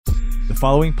The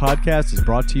following podcast is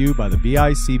brought to you by the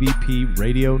BICBP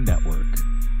Radio Network.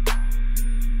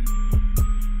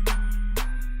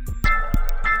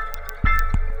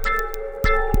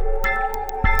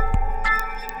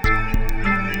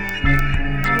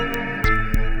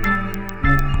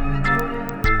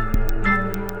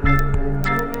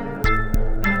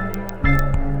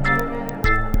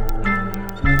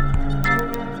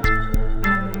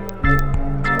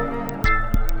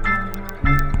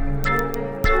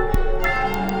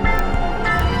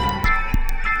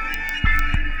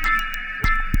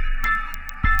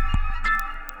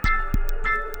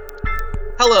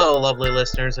 Hello, lovely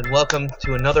listeners, and welcome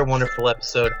to another wonderful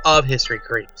episode of History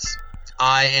Creeps.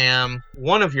 I am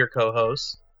one of your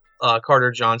co-hosts,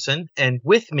 Carter Johnson, and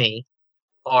with me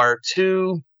are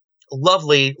two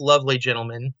lovely, lovely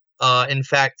gentlemen. In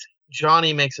fact,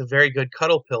 Johnny makes a very good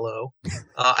cuddle pillow.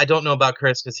 I don't know about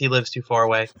Chris because he lives too far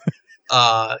away.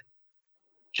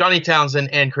 Johnny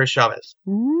Townsend and Chris Chavez.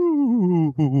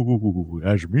 Ooh,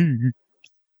 that's me.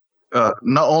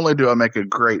 Not only do I make a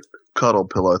great cuddle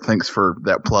pillow, thanks for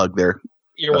that plug there.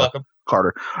 You're welcome,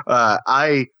 Carter.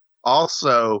 I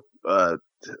also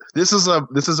this is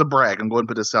a brag. I'm going to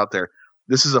put this out there.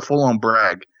 This is a full-on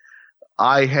brag.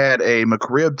 I had a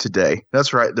McRib today.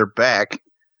 That's right, they're back.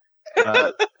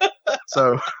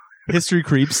 So History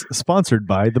Creeps, sponsored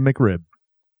by the McRib.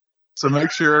 So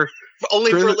make sure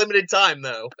only Chris, for a limited time,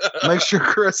 though. make sure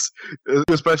Chris,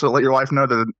 especially let your wife know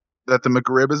that the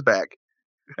McRib is back,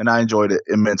 and I enjoyed it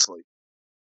immensely.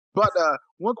 But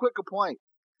one quick complaint.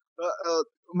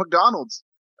 McDonald's,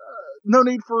 no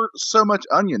need for so much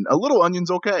onion. A little onion's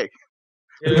okay.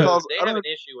 Dude, Because they have an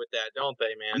issue with that, don't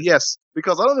they, man? Yes,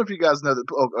 because I don't know if you guys know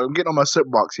that. I'm getting on my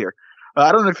soapbox here.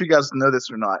 I don't know if you guys know this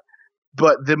or not,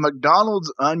 but the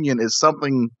McDonald's onion is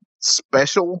something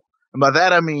special. And by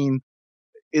that I mean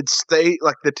it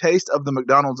like the taste of the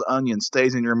McDonald's onion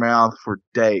stays in your mouth for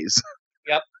days.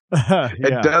 Yep.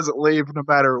 It doesn't leave no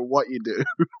matter what you do.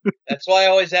 That's why I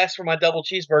always ask for my double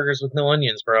cheeseburgers with no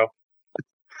onions, bro.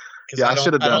 Yeah, I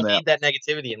should have done that. I don't need that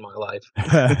negativity in my life.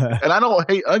 And I don't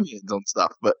hate onions on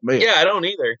stuff, but man. Yeah, I don't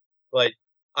either. But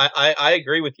I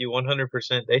agree with you 100%.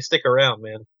 They stick around,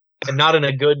 man. And not in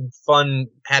a good, fun,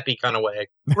 happy kind of way.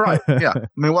 Right, yeah. I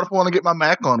mean, what if I want to get my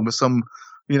mac on with some,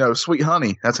 sweet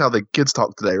honey? That's how the kids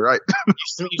talk today, right?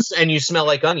 And you smell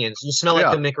like onions. You smell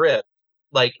like the McRib.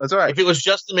 Like, that's right. If it was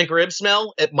just the McRib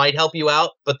smell, it might help you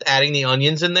out. But adding the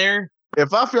onions in there...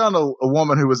 If I found a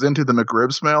woman who was into the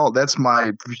McRib smell, that's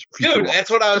my future. Dude, that's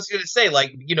what I was going to say.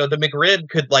 Like, the McRib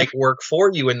could, work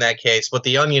for you in that case, but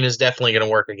the onion is definitely going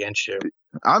to work against you.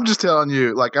 I'm just telling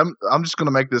you, I'm just going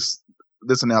to make this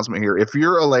announcement here. If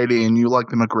you're a lady and you like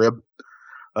the McRib,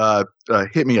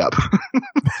 hit me up.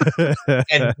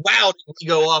 And wow, did we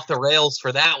go off the rails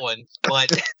for that one.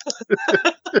 But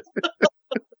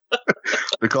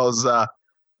because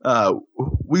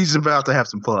we's about to have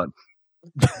some fun.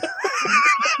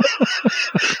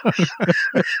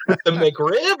 With the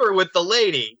McRib or with the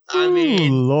lady? I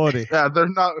mean, ooh, Lordy. Yeah, they're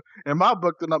not in my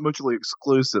book. They're not mutually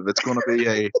exclusive. It's going to be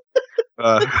a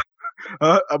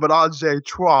menage a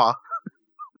trois.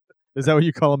 Is that what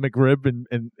you call a McRib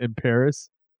in Paris?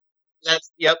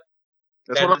 Yep.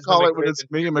 That's That what I is call the it when McRib it's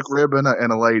me, a McRib,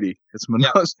 and a lady. It's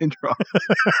menage a trois.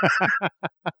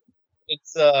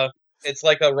 It's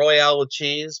like a Royale with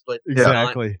cheese, but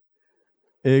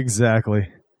Exactly.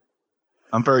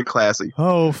 I'm very classy.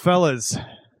 Oh, fellas.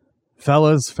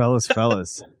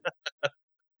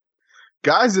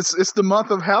 Guys, it's the month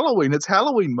of Halloween. It's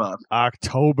Halloween month.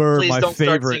 October, please my don't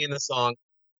favorite. start singing the song.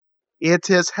 It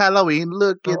is Halloween.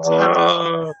 Look, it's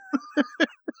Halloween.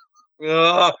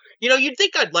 You'd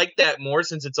think I'd like that more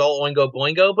since it's all Oingo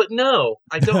Boingo, but no,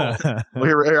 I don't. Well,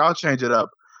 here, I'll change it up.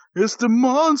 It's the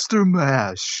Monster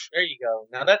Mash. There you go.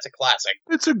 Now that's a classic.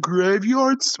 It's a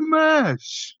graveyard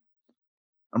smash.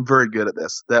 I'm very good at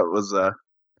this. That was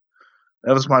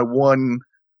my one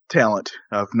talent.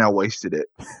 I've now wasted it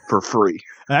for free.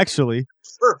 Actually,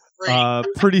 For free.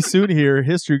 pretty soon here,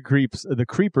 History Creeps, the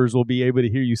Creepers will be able to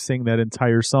hear you sing that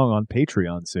entire song on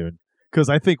Patreon soon. Because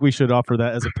I think we should offer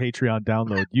that as a Patreon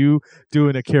download. You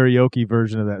doing a karaoke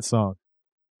version of that song.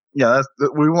 Yeah,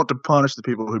 we want to punish the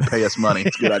people who pay us money.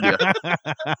 It's a good idea.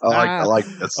 I like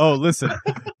this. Oh, listen,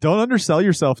 don't undersell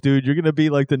yourself, dude. You're gonna be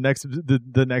like the next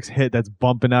hit that's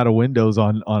bumping out of windows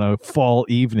on a fall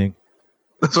evening.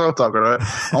 That's what I'm talking about.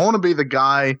 I want to be the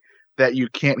guy that you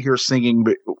can't hear singing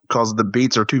because the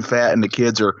beats are too fat and the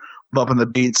kids are bumping the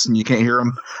beats and you can't hear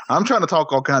them. I'm trying to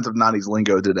talk all kinds of 90s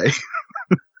lingo today.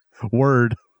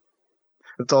 Word.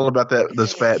 It's all about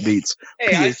those fat beats.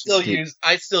 Hey, I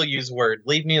still use Word.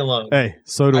 Leave me alone. Hey,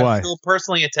 so do I'm I. still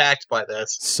personally attacked by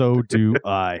this. So do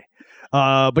I.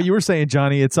 But you were saying,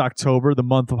 Johnny, it's October, the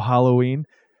month of Halloween.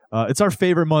 It's our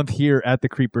favorite month here at the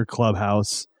Creeper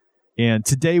Clubhouse. And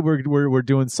today we're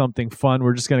doing something fun.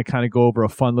 We're just going to kind of go over a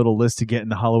fun little list to get in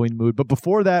the Halloween mood. But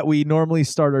before that, we normally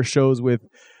start our shows with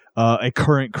a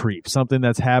current creep, something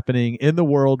that's happening in the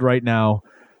world right now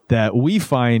that we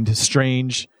find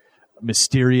strange,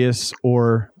 mysterious,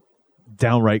 or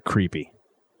downright creepy.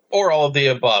 Or all of the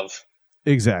above.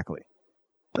 Exactly.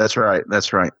 That's right.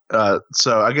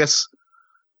 So I guess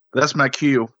that's my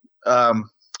cue.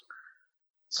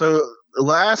 So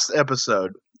last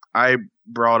episode, I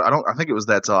think it was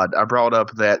That's Odd. I brought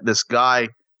up that this guy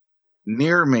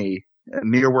near me,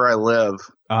 near where I live,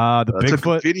 the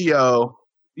Bigfoot took video.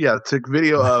 Yeah, took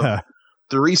video of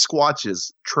 3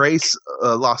 squatches, Trace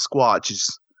Las Squatches,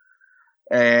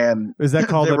 and is that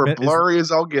called? They were blurry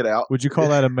as all get out. Would you call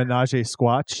that a menage a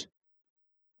squatch?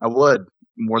 I would,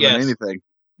 more than anything.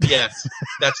 Yes,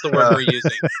 that's the word we're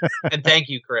using. And thank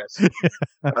you, Chris.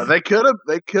 They could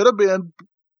have been.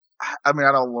 I mean,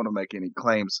 I don't want to make any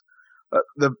claims.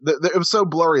 It was so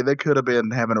blurry, they could have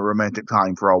been having a romantic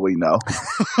time for all we know.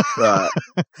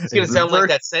 It's going to sound like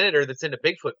that senator that's into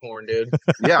Bigfoot porn, dude.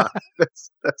 Yeah,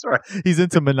 that's right. He's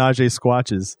into menage a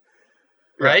squatches.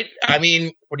 Right? I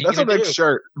mean, what are you going to do? That's a big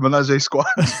shirt, menage a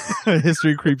squatch.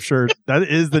 History creep shirt. That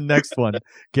is the next one.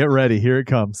 Get ready. Here it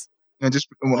comes. And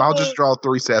I'll just draw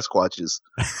 3 Sasquatches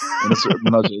in a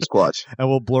menage a squatch, and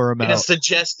we'll blur them out in a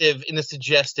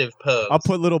suggestive pose. I'll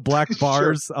put little black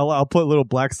bars. Sure. I'll put little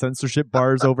black censorship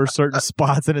bars over certain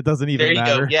spots, and it doesn't even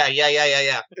matter. There you go.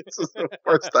 Yeah. This is the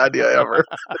worst idea ever.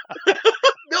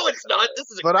 No, it's not. This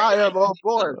is. But I am on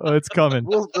board. Oh, it's coming.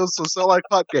 We'll sell like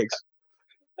hotcakes.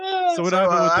 So what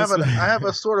happened with this? I have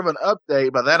a sort of an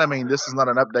update. By that I mean this is not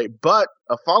an update, but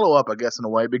a follow-up, I guess, in a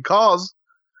way, because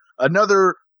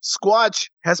another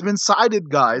Squatch has been sighted,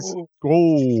 guys.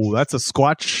 Oh, that's a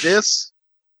Squatch. This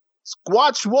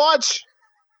Squatch Watch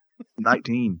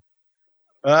 19.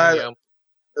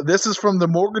 This is from the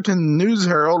Morganton News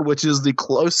Herald, which is the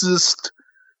closest,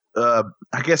 I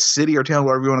guess, city or town,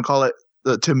 whatever you want to call it,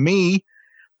 to me.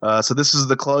 So this is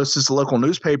the closest local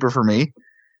newspaper for me.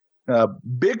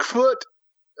 Bigfoot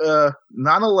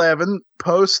 9/11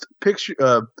 post picture.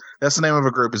 That's the name of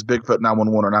a group, is Bigfoot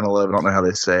 911 or 9/11. I don't know how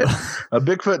they say it.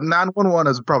 Bigfoot 911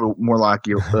 is probably more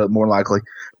likely.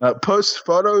 Post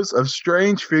photos of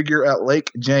strange figure at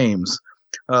Lake James.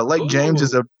 Lake James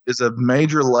is a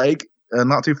major lake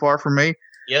not too far from me.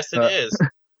 Yes, it is.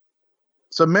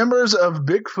 So members of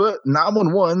Bigfoot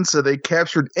 911 said they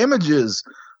captured images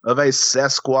of a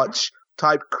Sasquatch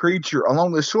type creature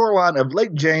along the shoreline of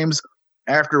Lake James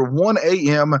after 1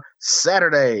 a.m.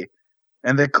 Saturday,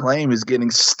 and the claim is getting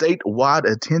statewide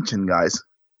attention, guys.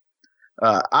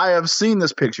 I have seen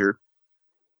this picture,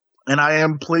 and I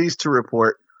am pleased to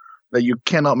report that you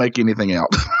cannot make anything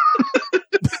out.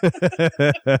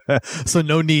 So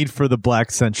no need for the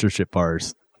black censorship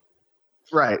bars.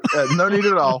 Right. No need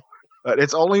at all.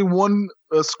 It's only one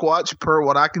Squatch per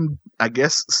what I can, I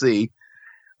guess, see.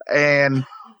 And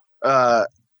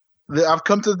I've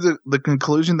come to the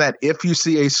conclusion that if you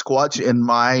see a Squatch in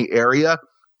my area,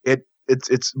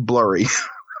 it's blurry.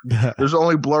 There's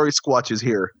only blurry Squatches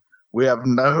here. We have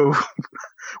no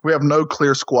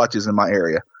clear Squatches in my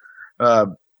area.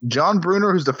 John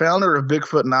Bruner, who's the founder of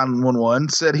Bigfoot 911,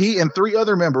 said he and 3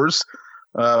 other members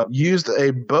used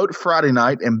a boat Friday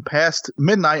night and past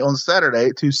midnight on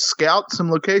Saturday to scout some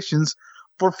locations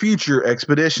for future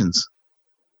expeditions.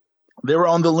 They were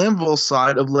on the Linville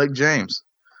side of Lake James.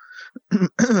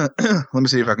 Let me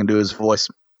see if I can do his voice.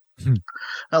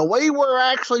 We were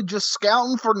actually just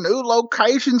scouting for new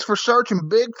locations for searching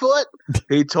Bigfoot,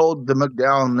 he told the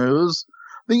McDowell News.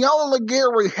 The only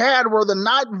gear we had were the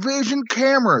night vision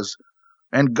cameras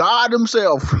and God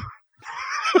himself.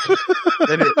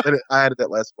 I added that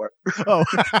last part. Oh,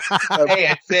 hey,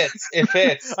 it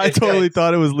fits. I totally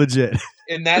thought it was legit.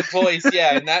 In that voice,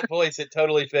 it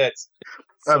totally fits.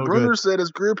 So Bruner said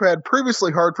his group had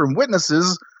previously heard from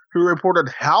witnesses who reported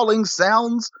howling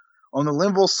sounds on the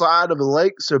Linville side of the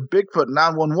lake, so Bigfoot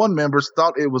 911 members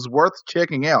thought it was worth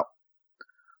checking out.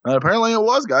 Apparently it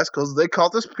was, guys, because they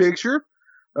caught this picture.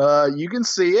 You can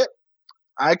see it.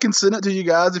 I can send it to you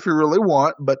guys if you really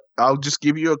want, but I'll just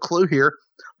give you a clue here.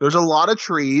 There's a lot of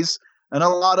trees and a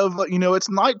lot of, it's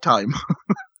nighttime.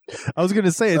 I was going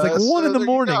to say, it's like 1 in the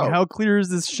morning. How clear is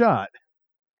this shot?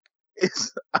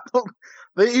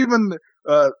 They even,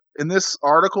 in this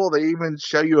article, they even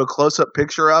show you a close-up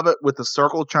picture of it with a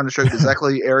circle trying to show you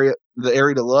exactly the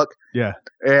area to look. Yeah.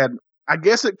 And I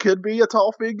guess it could be a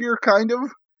tall figure, kind of.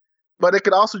 But it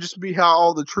could also just be how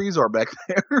all the trees are back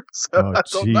there. So I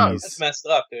don't know. That's messed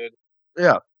up, dude.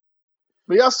 Yeah.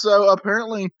 But yeah, so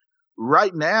apparently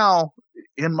right now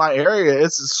in my area,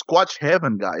 it's Squatch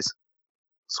heaven, guys.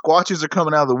 Squatches are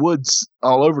coming out of the woods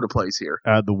all over the place here.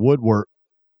 The woodwork.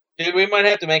 Dude, we might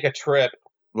have to make a trip.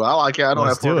 Well, I don't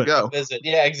Let's have far do to it. go. Visit.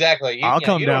 Yeah, exactly. I'll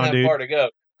come you down, don't have dude. far to go.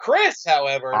 Chris,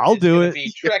 however, I'll is do gonna it.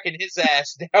 be trekking his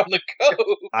ass down the coast.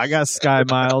 I got Sky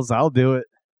Miles. I'll do it.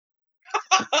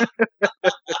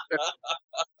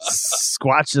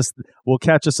 Squatch we'll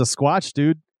catch us a Squatch,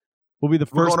 dude. We'll be the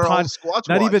We're first going on pod. Squatch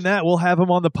Not watch. even that. We'll have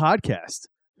him on the podcast.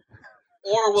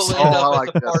 Or we'll Oh, end I up like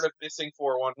with the this. part of Missing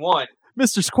 411.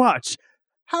 Mr. Squatch,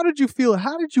 how did you feel?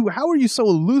 How are you so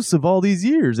elusive all these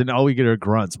years? And all we get are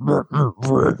grunts.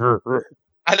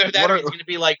 Either that or it's going to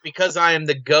be like, because I am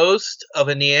the ghost of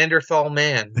a Neanderthal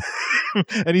man.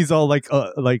 And he's all like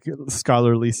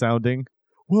scholarly sounding.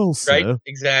 Well, sir, Right?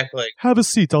 Exactly. have a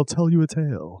seat. I'll tell you a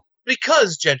tale.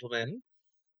 Because, gentlemen,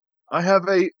 I have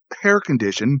a hair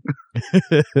condition.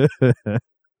 I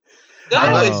Oh.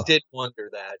 always did wonder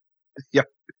that.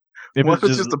 It What was if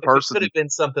it's just a It person? could have been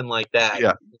something like that.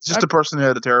 Yeah. It's just a person who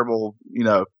had a terrible,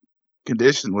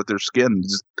 condition with their skin,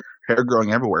 just hair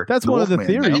growing everywhere. That's one of the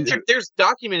Wolfman, I theories. mean, there's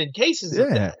documented cases of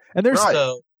yeah, that. and there's Right.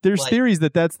 So, there's like- theories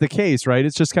that that's the case, right?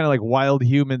 It's just kind of like wild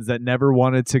humans that never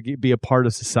wanted to be a part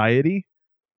of society.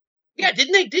 yeah,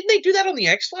 didn't they do that on the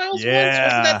X-Files once? Yeah.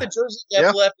 Wasn't that the Jersey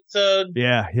Devil episode?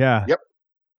 Yeah.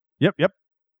 Yep.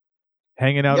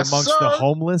 Hanging out Yes, amongst sir. the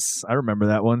homeless. I remember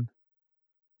that one.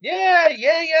 Yeah.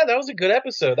 That was a good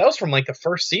episode. That was from like the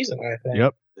first season, I think.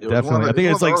 Yep, It was one of definitely. the- I think one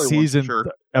it's of the like early ones, for season sure.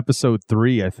 episode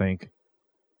 3. I think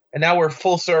And now we're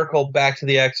full circle back to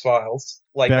the X-Files.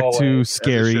 Like back always. to As it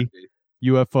scary should be.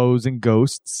 UFOs and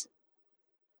ghosts.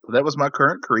 That was my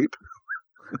current creep.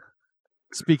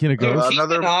 Speaking of Dude, ghosts, keep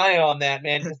another- an eye on that,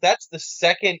 man, because that's the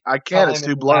second. I can't. It's Time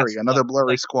too in the blurry. last Another month,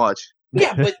 blurry like- Squatch.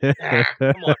 Yeah, but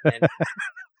come on, man.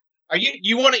 Are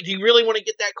you want to? Do you really want to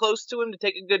get that close to him to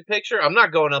take a good picture? I'm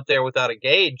not going up there without a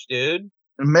gauge, dude.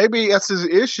 And maybe that's his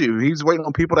issue. He's waiting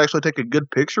on people to actually take a good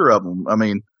picture of him. I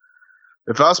mean,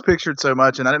 if I was pictured so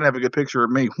much and I didn't have a good picture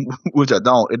of me, which I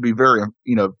don't, it'd be very,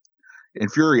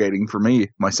 infuriating for me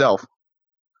myself.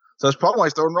 So that's probably why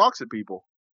he's throwing rocks at people.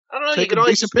 I don't know. Take You could a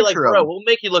always decent just be like, picture of bro, him. we'll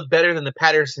make you look better than the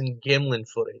Patterson Gimlin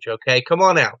footage. Okay, come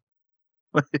on out.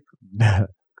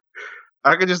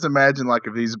 I could just imagine, like,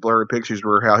 if these blurry pictures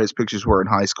were how his pictures were in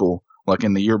high school, like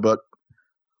in the yearbook.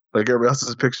 Like, everybody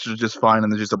else's pictures are just fine,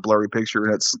 and there's just a blurry picture,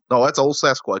 and that's old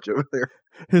Sasquatch over there.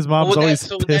 his mom's Would always that,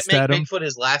 so would that pissed make at him. Bigfoot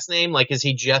his last name? Like, is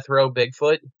he Jethro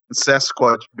Bigfoot?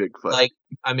 Sasquatch Bigfoot. Like,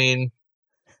 I mean,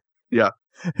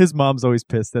 His mom's always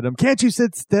pissed at him. Can't you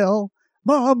sit still,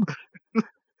 Mom?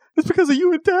 It's because of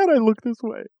you and Dad I look this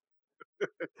way.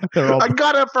 They're all I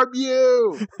got it from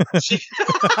you!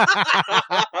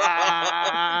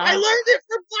 I learned it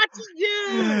from watching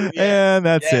you. And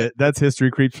that's Yeah. it. That's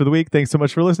History Creeps for the week. Thanks so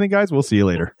much for listening, guys. We'll see you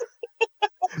later.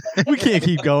 We can't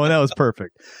keep going. That was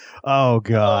perfect. Oh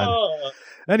God. Oh.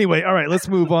 Anyway, all right, let's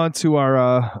move on to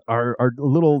our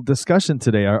little discussion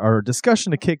today. Our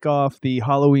discussion to kick off the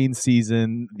Halloween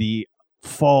season, the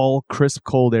fall, crisp,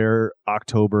 cold air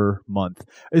October month.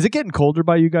 Is it getting colder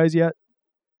by you guys yet?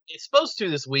 It's supposed to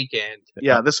this weekend,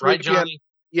 Yeah, this right, weekend. Johnny?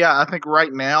 Yeah, I think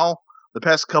right now, the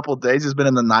past couple of days has been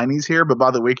in the 90s here, but by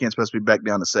the weekend, it's supposed to be back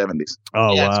down to 70s.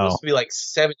 Oh Yeah, it's wow. supposed to be like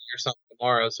 70 or something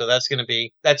tomorrow, so that's gonna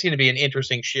be an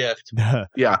interesting shift.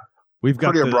 Yeah, We've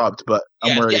got pretty the, abrupt, but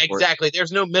I'm ready for it. exactly.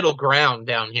 There's no middle ground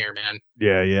down here, man.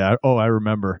 Yeah. Oh, I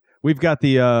remember. We've got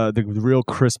the real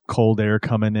crisp cold air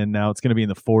coming in now. It's going to be in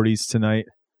the 40s tonight.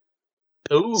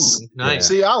 Ooh, nice.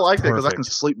 See, I like that because I can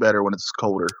Perfect. sleep better when it's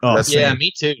colder. Oh, That's Yeah,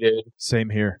 me too, dude.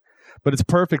 Same here. But it's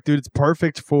perfect, dude. It's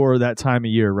perfect for that time of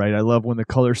year, right? I love when the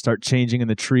colors start changing in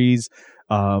the trees.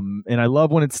 And I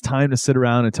love when it's time to sit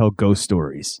around and tell ghost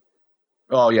stories.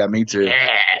 Oh, yeah, me too.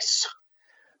 Yes.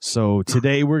 So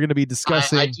today we're going to be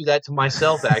discussing I do that to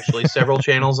myself, actually. Several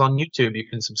channels on YouTube you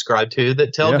can subscribe to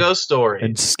that tell Yeah. ghost stories.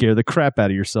 and scare the crap out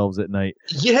of yourselves at night.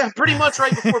 Yeah, pretty much right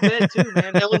before bed, too,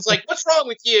 man. Ellen's like, what's wrong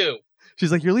with you?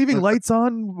 She's like, "You're leaving lights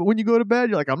on when you go to bed."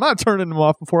 You're like, "I'm not turning them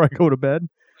off before I go to bed."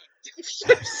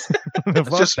 Fuck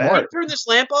just that. smart. Turn this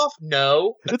lamp off?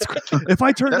 No. If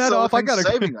I turn That's that the only off, I thing gotta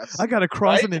saving us. I gotta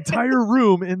cross Right? an entire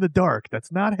room in the dark.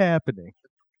 That's not happening.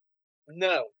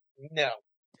 No.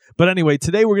 But anyway,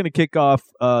 today we're going to kick off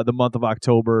the month of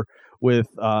October with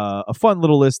a fun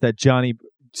little list that Johnny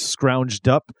scrounged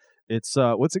up. It's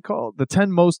what's it called? The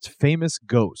 10 most famous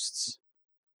ghosts.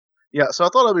 Yeah, so I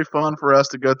thought it'd be fun for us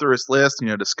to go through this list,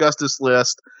 discuss this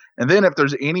list, and then if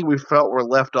there's any we felt were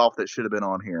left off that should have been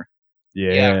on here.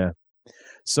 Yeah.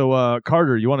 So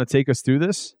Carter, you want to take us through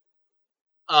this?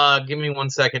 Give me 1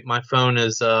 second. My phone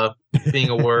is being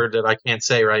a word that I can't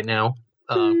say right now.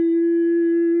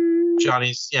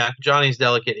 Johnny's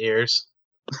delicate ears.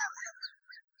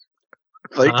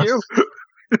 Thank you.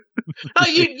 No,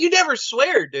 you never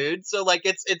swear, dude. So like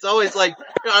it's always like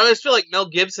I always feel like Mel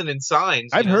Gibson in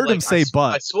Signs. I've heard him say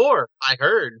 "but." I swore. I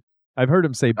heard. I've heard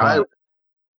him say "but."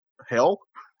 Hell.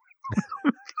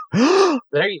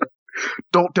 There you go.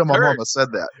 Don't tell my mama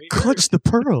said that. Clutch the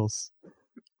pearls.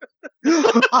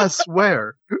 I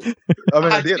swear. I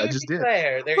mean, I did. I just did.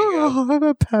 There you go. I'm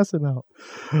not passing out.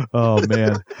 Oh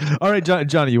man! All right,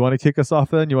 Johnny, you want to kick us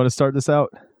off? Then you want to start this out?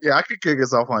 Yeah, I could kick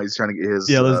us off while he's trying to get his.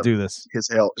 Yeah, let's do this. His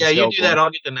hell. Yeah, you do that. I'll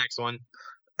get the next one.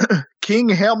 King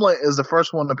Hamlet is the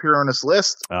first one to appear on this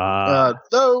list.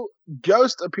 Though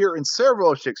ghosts appear in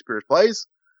several of Shakespeare's plays,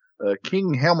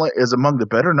 King Hamlet is among the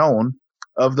better known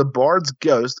of the bard's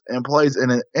ghosts and plays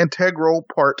an integral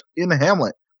part in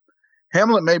Hamlet.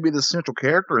 Hamlet may be the central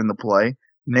character in the play,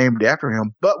 named after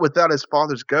him, but without his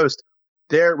father's ghost,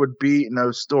 there would be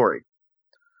no story.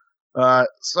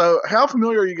 So how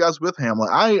familiar are you guys with Hamlet?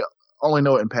 I only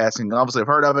know it in passing, and obviously I've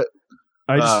heard of it.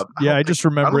 I just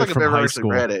remember it from high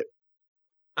school. Read it.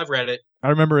 I've read it. I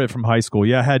remember it from high school.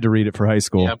 Yeah, I had to read it for high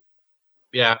school.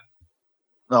 Yeah.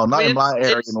 No, not in my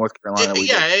area in North Carolina.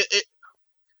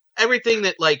 Everything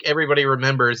that like everybody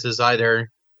remembers is either,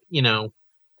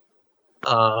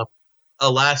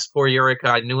 alas, poor Eureka,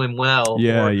 I knew him well.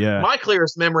 Yeah. My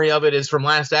clearest memory of it is from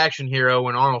Last Action Hero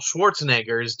when Arnold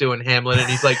Schwarzenegger is doing Hamlet, and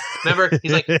he's like, remember,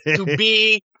 he's like, to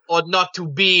be or not to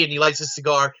be, and he lights a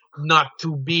cigar, not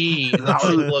to be. And not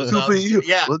to be.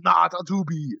 Yeah. Not to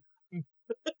be.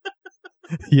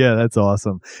 Yeah, that's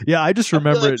awesome. Yeah, I just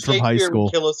remember it from high school.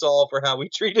 Would kill us all for how we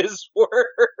treat his work.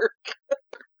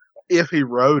 If he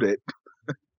wrote it.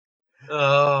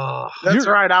 That's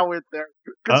right. I went there.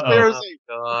 Conspiracy.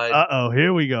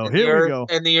 Here we go.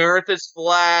 And the Earth is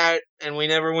flat, and we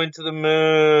never went to the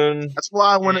moon. That's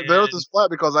why when the Earth is flat,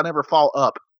 because I never fall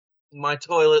up. My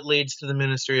toilet leads to the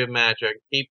Ministry of Magic.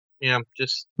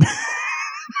 Just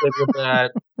stick with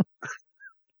that.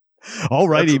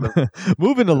 Alrighty,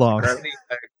 moving along.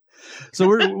 So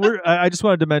I just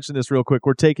wanted to mention this real quick.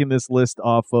 We're taking this list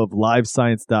off of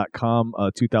livescience.com,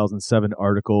 a 2007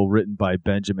 article written by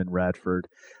Benjamin Radford.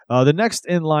 The next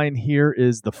in line here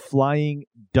is the Flying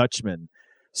Dutchman.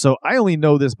 So I only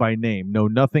know this by name, know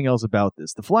nothing else about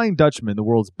this. The Flying Dutchman, the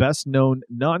world's best-known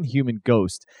non-human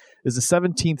ghost, is a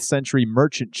 17th century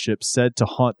merchant ship said to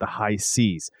haunt the high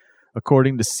seas.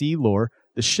 According to sea lore,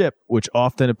 the ship, which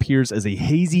often appears as a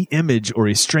hazy image or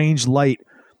a strange light,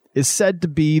 is said to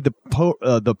be the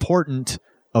portent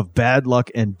of bad luck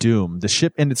and doom. The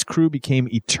ship and its crew became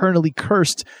eternally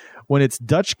cursed when its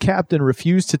Dutch captain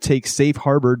refused to take safe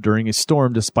harbor during a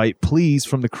storm despite pleas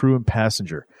from the crew and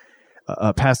passengers.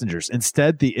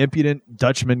 Instead, the impudent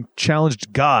Dutchman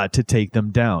challenged God to take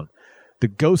them down. The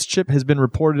ghost ship has been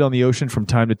reported on the ocean from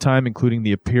time to time, including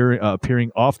the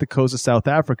appearing off the coast of South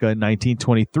Africa in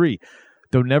 1923.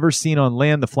 Though never seen on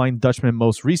land, the Flying Dutchman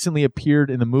most recently appeared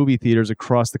in the movie theaters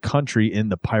across the country in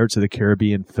the Pirates of the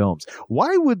Caribbean films.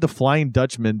 Why would the Flying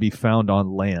Dutchman be found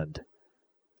on land?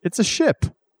 It's a ship.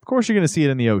 Of course you're going to see it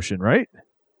in the ocean, right?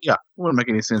 Yeah, it wouldn't make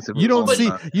any sense. If you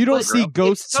don't see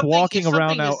ghosts walking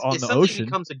around out on the ocean. If something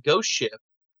becomes a ghost ship,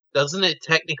 doesn't it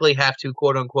technically have to,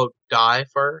 quote unquote, die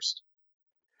first?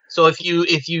 So if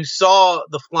you saw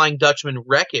the Flying Dutchman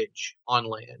wreckage on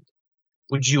land,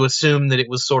 would you assume that it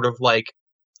was sort of like,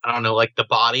 I don't know, like the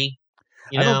body?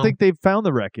 I don't think they've found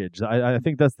the wreckage. I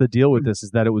think that's the deal with this,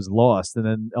 is that it was lost, and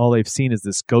then all they've seen is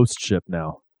this ghost ship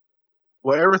now.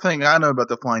 Well, everything I know about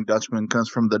the Flying Dutchman comes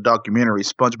from the documentary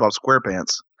SpongeBob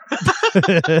SquarePants.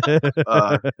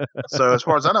 So as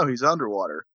far as I know, he's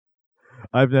underwater.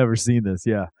 I've never seen this,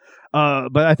 yeah.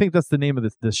 But I think that's the name of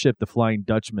the ship, the Flying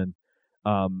Dutchman.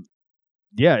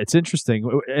 Yeah, it's interesting,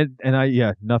 and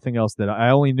nothing else that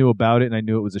I only knew about it, and I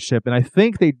knew it was a ship, and I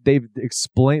think they've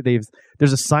explained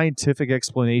there's a scientific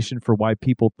explanation for why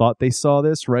people thought they saw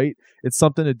this, right? It's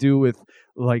something to do with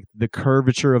like the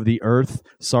curvature of the Earth.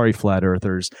 Sorry, flat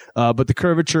earthers, but the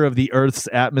curvature of the Earth's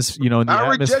atmosphere, in the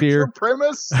atmosphere,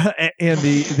 premise, and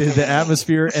the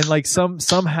atmosphere, and like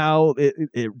somehow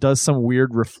it does some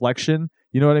weird reflection.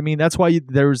 You know what I mean? That's why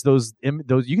there's those.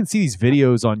 You can see these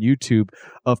videos on YouTube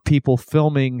of people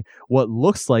filming what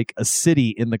looks like a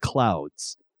city in the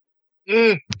clouds.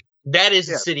 That is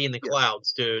a city in the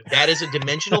clouds, dude. That is a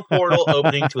dimensional portal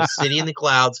opening to a city in the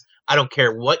clouds. I don't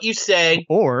care what you say.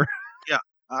 Or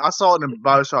I saw it in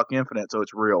BioShock Infinite, so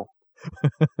it's real.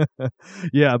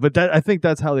 Yeah, but I think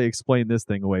that's how they explain this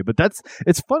thing away. But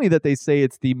it's funny that they say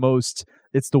it's the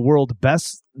world's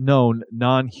best known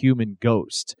non-human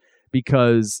ghost.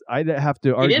 Because I'd have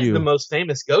to argue... It is the most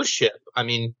famous ghost ship. I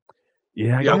mean...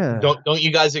 Yeah, Don't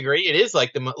you guys agree? It is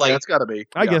like it's got to be.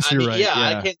 I guess you're right. Yeah,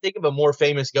 I can't think of a more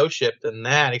famous ghost ship than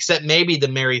that, except maybe the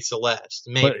Mary Celeste.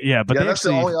 Maybe. But that's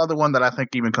the only other one that I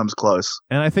think even comes close.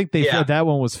 And I think that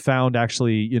one was found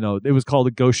actually. It was called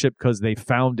a ghost ship because they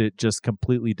found it just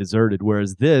completely deserted.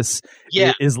 Whereas this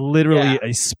is literally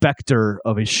a specter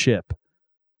of a ship.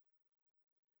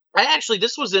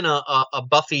 This was in a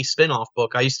Buffy spin-off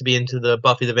book. I used to be into the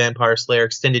Buffy the Vampire Slayer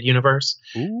extended universe.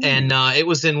 Ooh. And it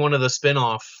was in one of the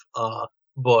spin-off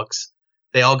books.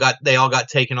 They all got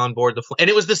taken on board and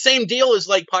it was the same deal as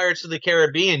like Pirates of the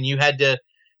Caribbean. You had to,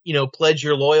 pledge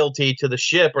your loyalty to the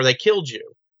ship or they killed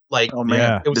you. Like, oh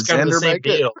man, it was kind of the same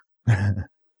deal.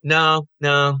 No.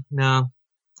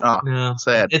 Oh, no,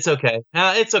 sad. It's okay.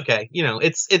 It's okay.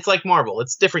 It's like Marvel.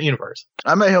 It's a different universe.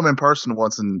 I met him in person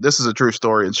once, and this is a true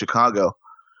story in Chicago.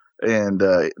 And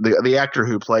the actor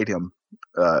who played him,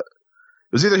 it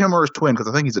was either him or his twin, because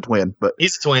I think he's a twin. But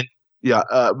he's a twin. Yeah,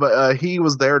 but he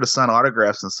was there to sign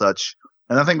autographs and such.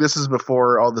 And I think this is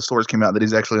before all the stories came out that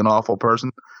he's actually an awful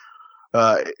person.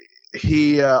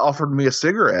 He offered me a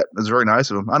cigarette. It was very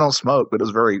nice of him. I don't smoke, but it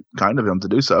was very kind of him to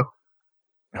do so.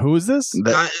 Who is this?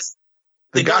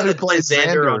 The guy who plays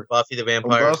Xander on Buffy the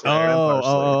Vampire Slayer.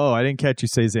 Oh, I didn't catch you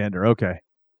say Xander. Okay.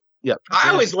 Yeah. I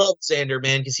always loved Xander,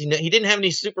 man, because he didn't have any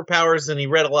superpowers and he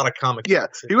read a lot of comic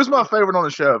books. He was my favorite on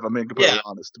the show, if I'm being completely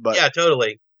honest. But yeah,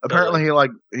 totally. Apparently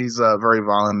he's very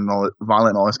violent and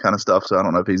all this kind of stuff, so I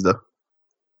don't know if he's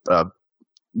the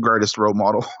greatest role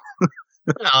model.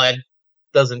 No, that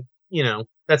doesn't,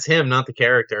 that's him, not the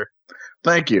character.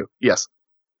 Thank you. Yes.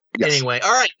 Anyway,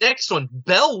 all right, next one.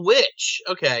 Bell Witch.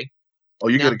 Okay. Oh,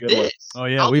 you get a good one. Oh,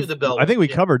 yeah. I'll do the Bell Witch. I think we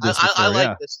covered this before. I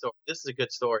like this story. This is a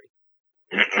good story.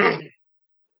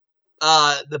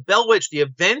 The Bell Witch, the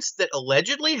events that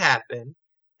allegedly happened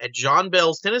at John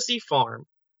Bell's Tennessee farm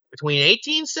between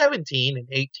 1817 and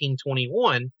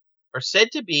 1821 are said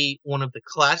to be one of the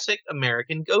classic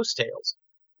American ghost tales.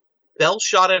 Bell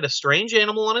shot at a strange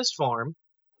animal on his farm,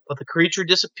 but the creature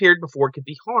disappeared before it could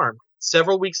be harmed.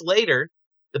 Several weeks later,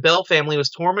 the Bell family was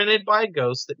tormented by a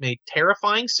ghost that made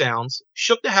terrifying sounds,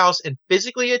 shook the house, and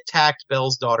physically attacked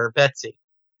Bell's daughter, Betsy.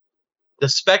 The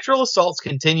spectral assaults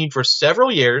continued for several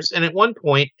years, and at one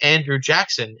point, Andrew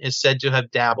Jackson is said to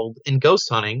have dabbled in ghost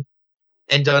hunting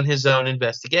and done his own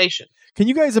investigation. Can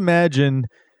you guys imagine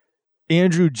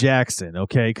Andrew Jackson,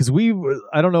 okay? Because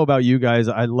I don't know about you guys.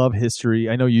 I love history.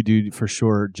 I know you do for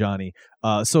sure, Johnny.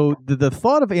 So the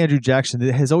thought of Andrew Jackson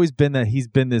has always been that he's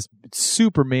been this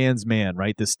Superman's man,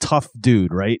 right? This tough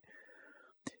dude, right?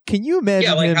 Can you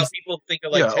imagine him? How people think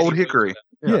of like Old Hickory.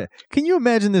 Yeah. Can you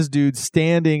imagine this dude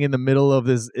standing in the middle of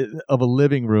a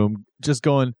living room just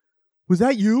going, "Was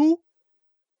that you?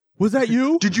 Was that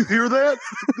you? Did you hear that?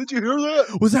 Did you hear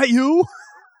that? Was that you?"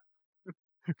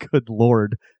 Good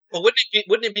Lord. Well,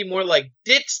 wouldn't it be more like,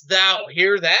 "Didst thou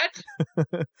hear that?"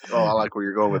 Oh, I like where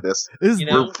you're going with this.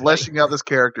 We're fleshing out this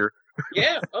character.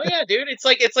 Yeah. Oh yeah, dude. It's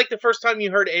like the first time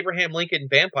you heard Abraham Lincoln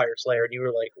Vampire Slayer, and you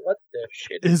were like, "What the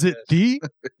shit is it this?"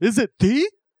 Is it thee?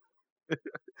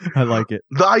 I like it.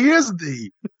 Thy is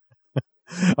thee.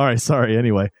 All right. Sorry.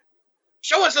 Anyway.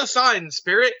 Show us a sign,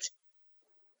 spirit.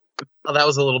 Oh, that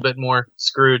was a little bit more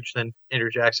Scrooge than Andrew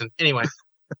Jackson. Anyway.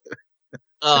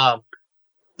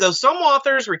 Though some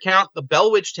authors recount the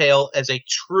Bell Witch tale as a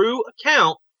true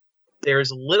account, there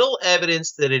is little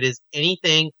evidence that it is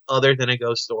anything other than a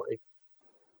ghost story.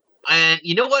 And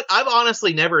you know what? I've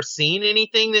honestly never seen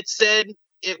anything that said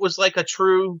it was like a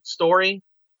true story.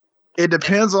 It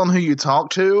depends on who you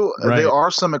talk to. Right. There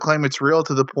are some that claim it's real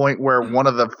to the point where one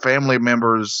of the family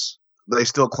members they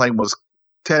still claim was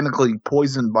technically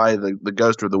poisoned by the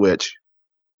ghost or the witch.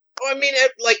 I mean,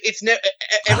 like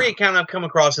every account I've come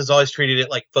across has always treated it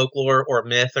like folklore or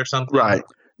myth or something. Right.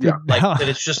 Yeah. Like that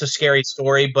it's just a scary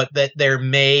story, but that there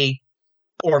may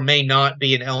or may not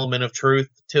be an element of truth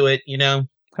to it,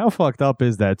 How fucked up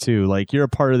is that too? Like you're a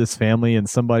part of this family and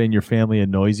somebody in your family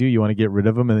annoys you. You want to get rid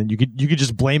of them, and then you could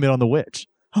just blame it on the witch.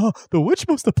 Oh, the witch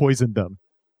must have poisoned them.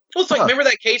 Well, it's like, remember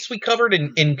that case we covered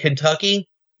in Kentucky,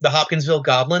 the Hopkinsville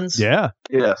Goblins? Yeah.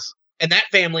 Yes. And that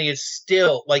family is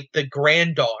still, like, the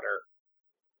granddaughter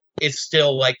is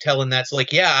still, like, telling that. So,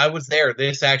 like, yeah, I was there.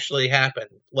 This actually happened.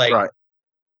 Like, right.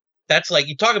 That's like,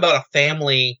 you talk about a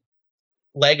family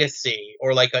legacy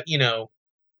or like a,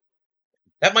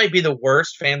 that might be the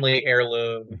worst family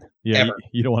heirloom ever.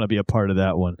 You don't want to be a part of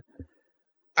that one.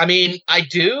 I mean, I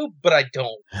do, but I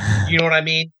don't. You know what I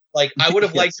mean? Like, I would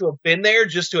have liked to have been there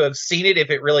just to have seen it if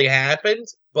it really happened,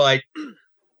 but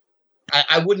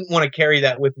I wouldn't want to carry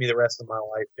that with me the rest of my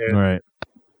life, dude. All right.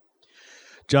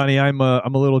 Johnny, I'm a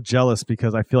little jealous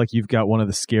because I feel like you've got one of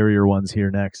the scarier ones here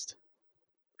next.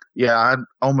 Yeah, I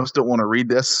almost don't want to read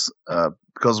this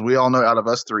because we all know out of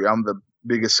us three, I'm the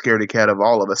biggest scaredy cat of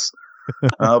all of us.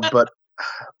 But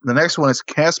the next one is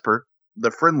Casper,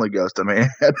 the friendly ghost. I mean,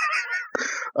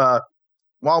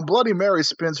 while Bloody Mary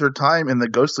spends her time in the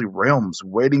ghostly realms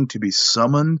waiting to be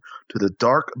summoned to the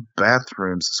dark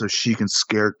bathrooms so she can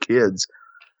scare kids,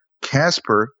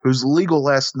 Casper, whose legal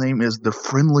last name is the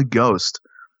Friendly Ghost,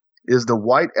 is the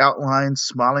white outlined,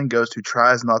 smiling ghost who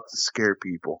tries not to scare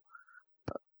people.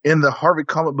 In the Harvey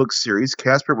comic book series,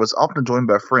 Casper was often joined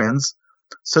by friends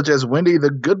such as Wendy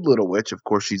the Good Little Witch. Of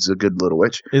course, she's a good little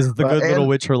witch. Is the Good Little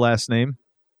Witch her last name?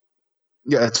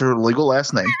 Yeah, it's her legal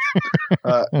last name.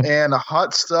 And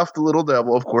Hot Stuff the Little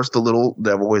Devil. Of course, the Little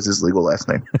Devil is his legal last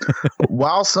name.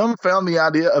 While some found the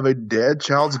idea of a dead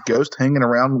child's ghost hanging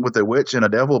around with a witch and a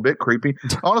devil a bit creepy,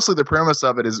 honestly, the premise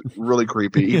of it is really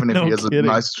creepy, even if he has a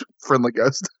nice, friendly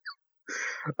ghost.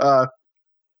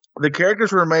 The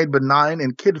characters were made benign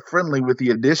and kid-friendly with the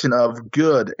addition of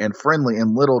good and friendly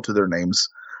and little to their names.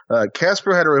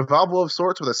 Casper had a revival of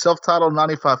sorts with a self-titled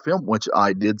 95 film, which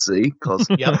I did see because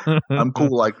I'm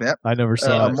cool like that. I never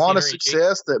saw it. A modest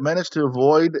success that managed to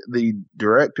avoid the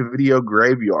direct-to-video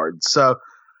graveyard. So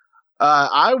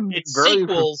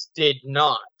sequels did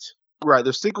not. Right,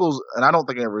 the sequels, and I don't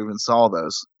think I ever even saw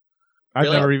those. I've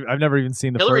never even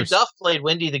seen the Hilary first. Duff played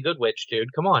Wendy the Good Witch, dude.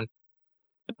 Come on.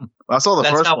 I saw the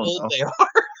first one. That's how old they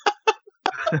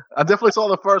are. I definitely saw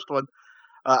the first one.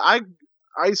 I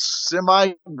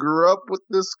semi grew up with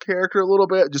this character a little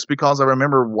bit just because I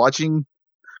remember watching,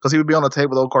 because he would be on the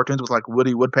table with old cartoons with like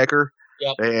Woody Woodpecker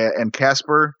and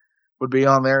Casper would be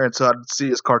on there, and so I'd see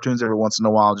his cartoons every once in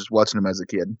a while, just watching him as a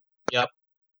kid. Yep.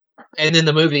 And then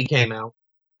the movie came out.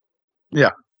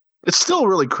 Yeah. It's still a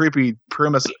really creepy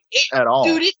premise at all.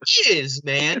 Dude, it is,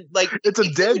 man. Like it's a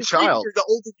dead child. The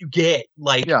older you get,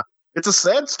 like it's a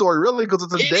sad story, really, because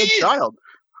it's a dead child.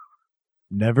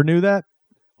 Never knew that.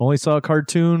 Only saw a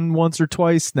cartoon once or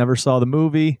twice. Never saw the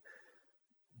movie.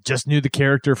 Just knew the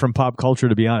character from pop culture,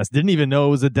 to be honest. Didn't even know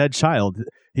it was a dead child.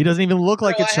 He doesn't even look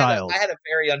like a child. I had a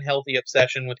very unhealthy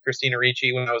obsession with Christina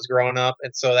Ricci when I was growing up,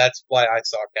 and so that's why I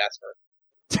saw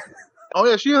Casper. Oh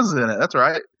yeah, she is in it. That's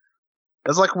right.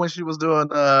 That's like when she was doing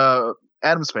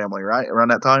Addams Family, right?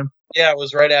 Around that time? Yeah, it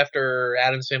was right after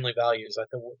Addams Family Values, like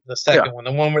the second one.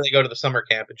 The one where they go to the summer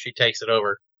camp and she takes it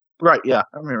over. Right, yeah.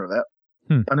 I remember that.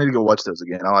 I need to go watch those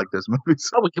again. I like those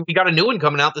movies. Oh, we got a new one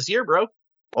coming out this year, bro.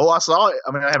 Oh, I saw it.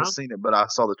 I mean, I haven't seen it, but I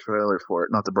saw the trailer for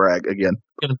it. Not to brag again.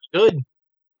 It's going to be good.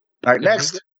 All right,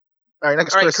 next. All right,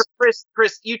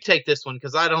 Chris, you take this one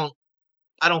because I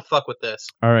don't fuck with this.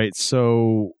 All right,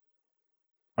 so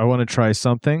I want to try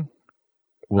something.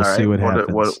 We'll see what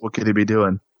happens. What could he be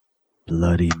doing?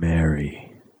 Bloody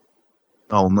Mary.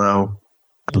 Oh, no.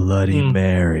 Bloody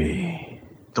Mary.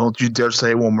 Don't you dare say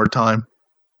it one more time.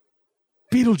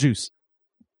 Beetlejuice.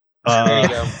 There you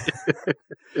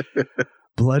go.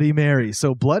 Bloody Mary.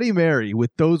 So Bloody Mary,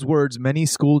 with those words, many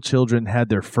school children had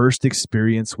their first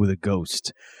experience with a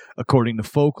ghost. According to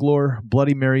folklore,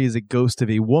 Bloody Mary is a ghost of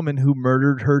a woman who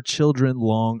murdered her children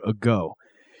long ago.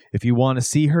 If you want to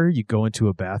see her, you go into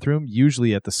a bathroom,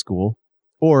 usually at the school,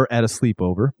 or at a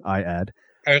sleepover, I add.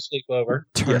 At a sleepover.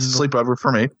 Sleepover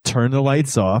for me. Turn the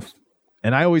lights off.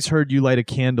 And I always heard you light a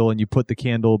candle and you put the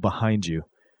candle behind you.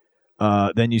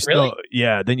 Then you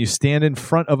stand in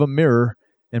front of a mirror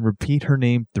and repeat her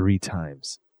name 3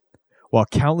 times. While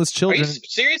countless children. Are you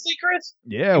seriously, Chris?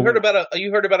 Yeah. You heard about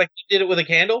you did it with a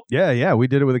candle? Yeah, we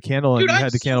did it with a candle. Dude, and you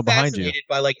had the candle behind you.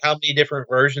 By like how many different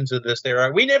versions of this there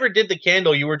are. We never did the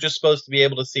candle. You were just supposed to be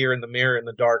able to see her in the mirror in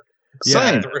the dark.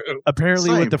 Same.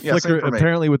 Apparently with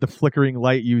the flickering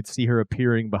light, you'd see her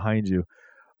appearing behind you.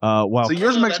 Wow. So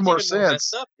yours makes more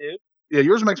sense. Yeah,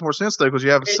 yours makes more sense though because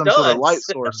you have some sort of light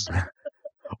source.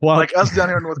 Well, like us down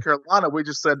here in North Carolina, we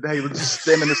just said, "Hey, let's just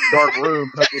stand in this dark room,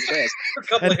 hope for the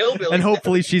best." And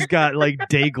hopefully she's got like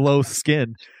day glow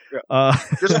skin. Yeah.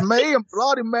 Just me and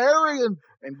Bloody Mary and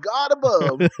God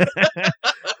above.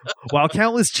 While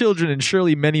countless children and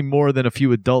surely many more than a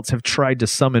few adults have tried to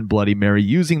summon Bloody Mary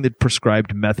using the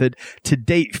prescribed method, to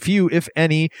date, few, if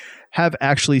any, have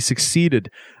actually succeeded.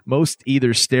 Most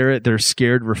either stare at their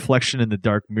scared reflection in the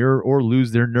dark mirror or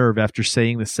lose their nerve after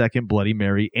saying the second Bloody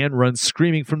Mary and run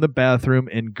screaming from the bathroom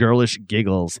in girlish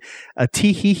giggles. A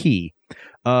tee-hee-hee.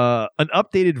 An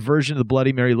updated version of the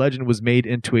Bloody Mary legend was made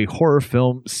into a horror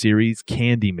film series,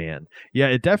 Candyman. Yeah,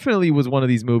 it definitely was one of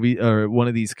these movies or one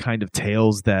of these kind of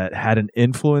tales that had an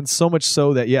influence, so much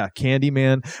so that,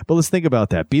 Candyman. But let's think about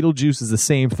that. Beetlejuice is the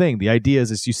same thing. The idea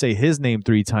is you say his name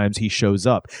 3 times, he shows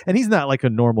up. And he's not like a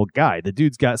normal guy. The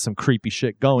dude's got some creepy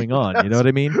shit going on. You know what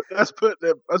I mean? Let's put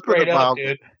it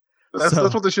mildly. That's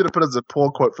what they should have put as a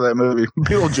pull quote for that movie.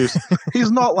 Beetlejuice.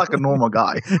 He's not like a normal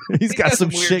guy. He's got some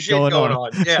weird shit going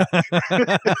on. Yeah.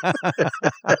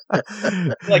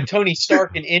 Like Tony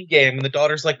Stark in Endgame, and the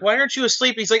daughter's like, "Why aren't you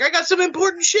asleep?" He's like, "I got some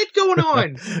important shit going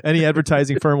on." Any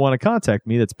advertising firm want to contact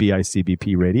me? That's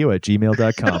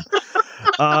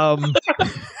bicbpradio@gmail.com.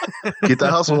 Get the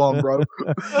hustle on, bro.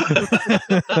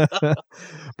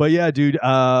 But yeah, dude,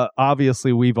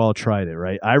 obviously we've all tried it,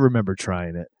 right? I remember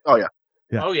trying it. Oh, yeah.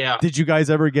 Yeah. Oh, yeah. Did you guys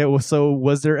ever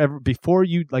was there ever, before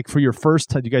you, like for your first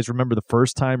time, do you guys remember the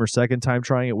first time or second time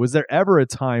trying it? Was there ever a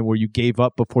time where you gave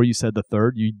up before you said the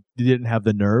third? You didn't have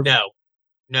the nerve?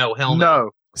 No, hell no. No.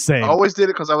 Same. I always did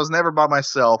it because I was never by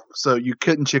myself, so you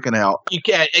couldn't chicken out. You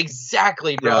can't.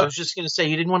 Exactly, bro. Yeah. I was just going to say,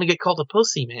 you didn't want to get called a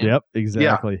pussy, man. Yep,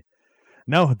 exactly. Yeah.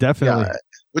 No, definitely. Yeah,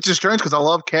 which is strange because I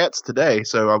love cats today,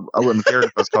 so I wouldn't care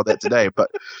if I was called that today. But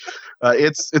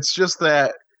it's just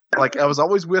that, like, I was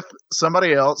always with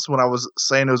somebody else when I was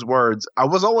saying those words. I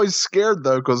was always scared,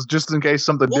 though, because just in case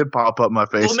something did pop up in my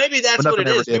face. Well, maybe that's what it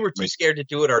is. We were too scared to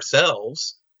do it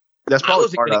ourselves. That's probably I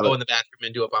wasn't going to go in the bathroom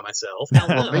and do it by myself.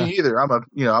 No. Me either. I'm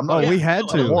not. We had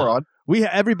to. Moron.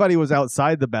 Everybody was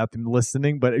outside the bathroom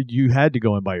listening, but you had to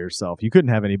go in by yourself. You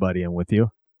couldn't have anybody in with you.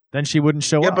 Then she wouldn't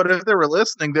show up. Yeah, but if they were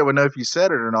listening, they would know if you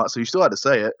said it or not. So you still had to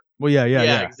say it. Well, yeah.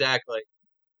 Exactly.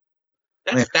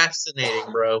 That's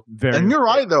fascinating, bro. And you're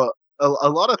right, though. A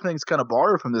lot of things kind of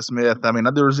borrow from this myth. I mean,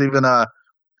 there was even a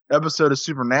episode of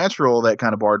Supernatural that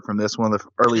kind of borrowed from this, one of the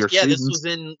earlier seasons.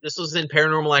 This was in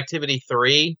Paranormal Activity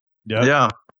 3. Yep. Yeah.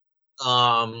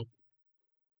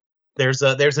 There's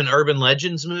an Urban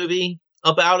Legends movie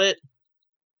about it.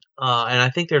 And I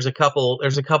think there's a couple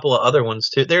of other ones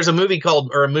too. There's a movie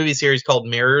series called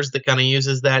Mirrors that kind of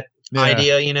uses that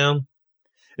idea, you know.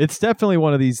 It's definitely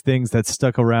one of these things that's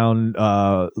stuck around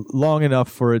long enough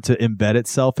for it to embed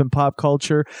itself in pop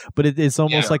culture, but it's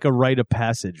almost like a rite of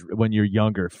passage when you're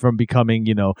younger, from becoming,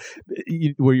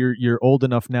 where you're old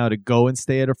enough now to go and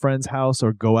stay at a friend's house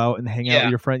or go out and hang out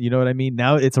with your friend. You know what I mean?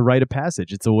 Now it's a rite of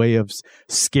passage. It's a way of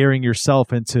scaring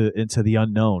yourself into the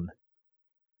unknown.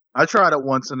 I tried it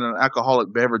once and an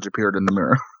alcoholic beverage appeared in the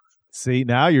mirror. See,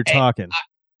 now you're talking.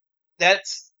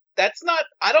 That's not,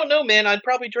 I don't know, man. I'd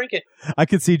probably drink it. I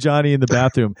could see Johnny in the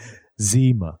bathroom.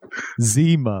 Zima.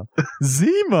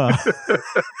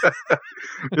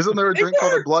 Isn't there a drink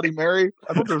called a Bloody Mary?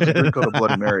 I thought there was a drink called a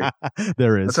Bloody Mary.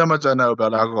 There is. That's how much I know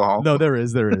about alcohol. No, there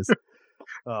is.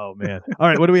 Oh, man. All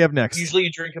right, what do we have next? Usually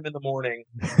you drink them in the morning.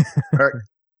 All right.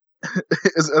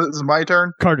 Is it my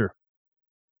turn? Carter,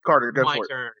 go for it. My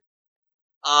turn.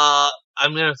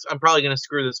 I'm probably gonna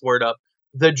screw this word up.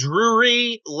 The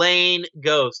Drury Lane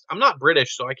Ghost. I'm not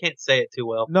British, so I can't say it too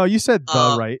well. No, you said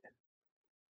the right.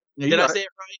 Did I say it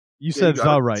right? You said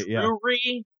the right, yeah.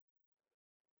 Drury.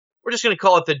 We're just gonna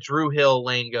call it the Drew Hill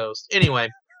Lane Ghost. Anyway,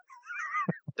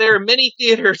 there are many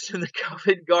theaters in the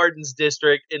Covent Gardens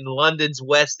district in London's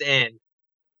West End.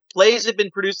 Plays have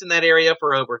been produced in that area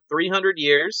for over 300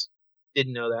 years.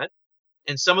 Didn't know that.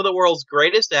 And some of the world's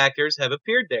greatest actors have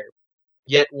appeared there.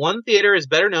 Yet one theater is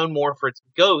better known more for its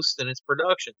ghosts than its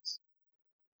productions.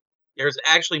 There's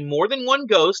actually more than one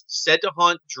ghost said to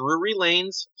haunt Drury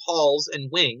Lane's halls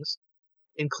and wings,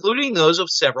 including those of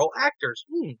several actors.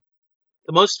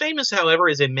 The most famous, however,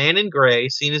 is a man in gray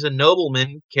seen as a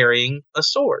nobleman carrying a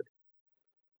sword.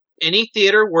 Any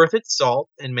theater worth its salt,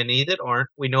 and many that aren't.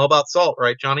 We know about salt,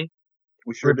 right, Johnny?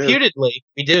 We sure reputedly,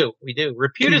 do. We do.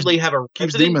 Reputedly have a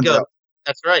resident ghost.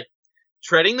 That's right.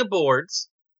 Treading the boards.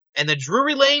 And the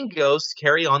Drury Lane ghosts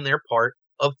carry on their part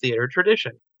of theater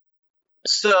tradition.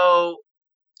 So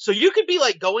you could be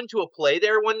like going to a play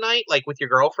there one night, like with your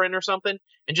girlfriend or something,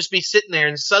 and just be sitting there,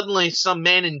 and suddenly some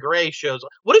man in gray shows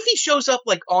up. What if he shows up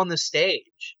like on the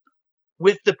stage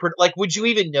with would you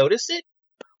even notice it?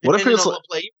 What if it's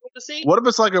play you want to see? What if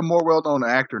it's like a more well-known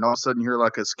actor, and all of a sudden you hear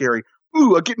like a scary,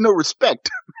 "Ooh, I get no respect."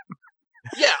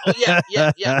 Yeah. What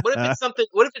if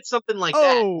it's something like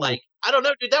that? Like, I don't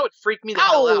know, dude. That would freak me the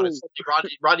hell out if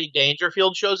Rodney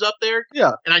Dangerfield shows up there.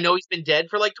 Yeah, and I know he's been dead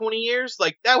for like 20 years.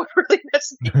 Like, that would really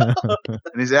mess me up.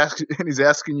 And he's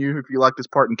asking you if you liked his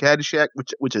part in Caddyshack,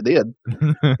 which I did.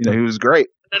 He was great.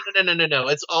 No.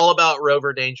 It's all about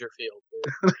Rover Dangerfield.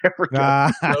 Dude. There we go.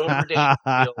 Rover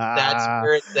Dangerfield. That's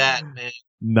where it's at, man.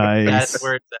 Nice. That's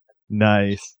where it's at.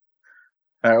 Nice.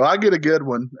 All right, well, I get a good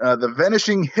one. The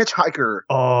Vanishing Hitchhiker.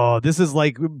 Oh, this is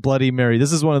like Bloody Mary.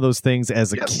 This is one of those things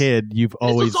as a kid you've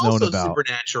always known about.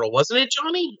 Supernatural, wasn't it,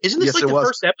 Johnny? Isn't this the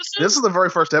first episode? This is the very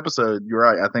first episode. You're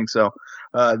right. I think so.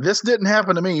 This didn't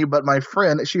happen to me, but my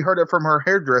friend, she heard it from her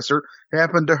hairdresser. It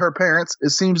happened to her parents.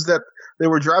 It seems that they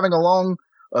were driving along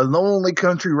a lonely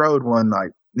country road one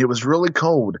night. It was really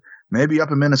cold. maybe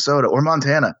up in Minnesota or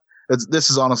Montana. This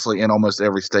is honestly in almost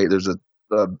every state. There's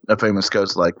a famous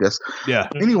ghost like this. Yeah.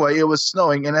 Anyway, it was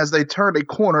snowing, and as they turned a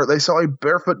corner, they saw a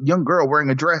barefoot young girl wearing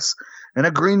a dress and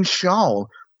a green shawl.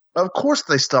 Of course,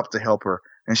 they stopped to help her,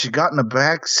 and she got in the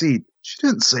back seat. She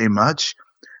didn't say much,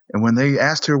 and when they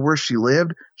asked her where she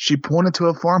lived, she pointed to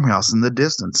a farmhouse in the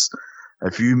distance.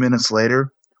 A few minutes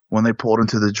later, when they pulled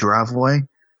into the driveway,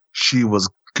 she was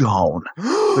gone.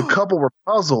 The couple were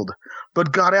puzzled,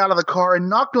 but got out of the car and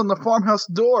knocked on the farmhouse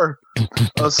door.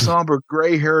 A somber,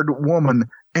 gray-haired woman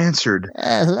answered,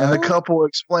 and the couple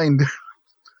explained.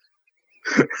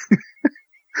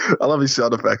 I love these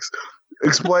sound effects.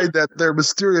 Explained that their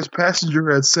mysterious passenger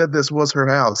had said this was her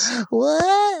house.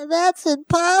 What? That's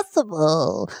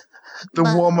impossible. The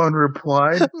woman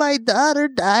replied, My daughter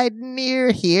died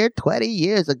near here 20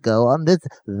 years ago on this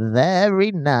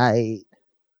very night.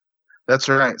 That's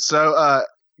right. So,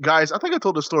 guys, I think I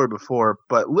told this story before,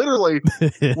 but literally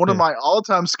one of my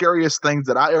all-time scariest things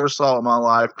that I ever saw in my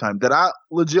lifetime that I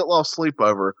legit lost sleep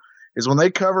over is when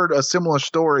they covered a similar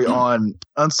story on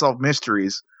Unsolved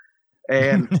Mysteries.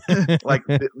 And like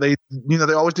they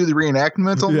always do the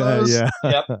reenactments on those. Yeah.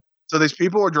 Yep. So these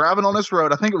people are driving on this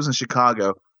road. I think it was in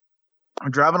Chicago.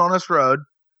 Driving on this road.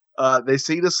 They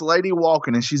see this lady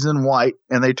walking, and she's in white.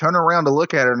 And they turn around to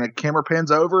look at her, and the camera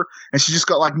pans over, and she just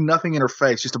got like nothing in her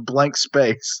face, just a blank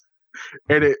space.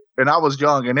 And I was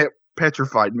young, and it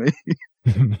petrified me.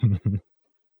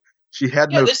 She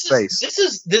had no face.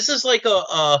 This is like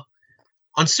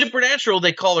on Supernatural.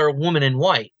 They call her a woman in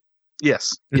white.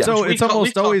 Yes. It's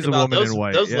almost always a woman in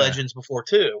white. Those legends before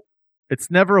too.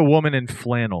 It's never a woman in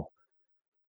flannel.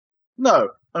 No.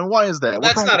 And why is that?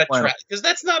 That's not a trap. Because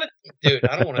that's not a dude.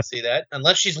 I don't want to see that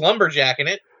unless she's lumberjacking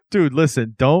it. Dude,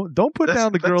 listen, don't put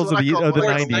down the girls of the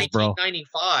 90s, bro.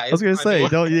 1995. I was gonna say,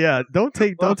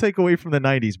 don't take away from the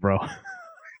 90s, bro.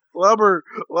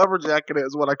 Lumberjacking it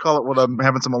is what I call it when I'm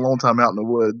having some alone time out in the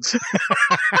woods.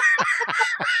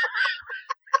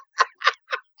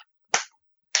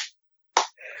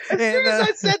 As soon as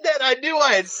I said that, I knew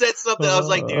I had said something. I was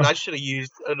like, dude, I should have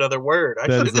used another word.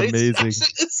 That is amazing.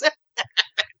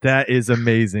 That is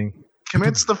amazing.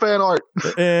 Commence the fan art.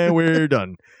 And we're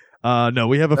done. No,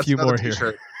 we have a few more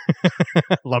here.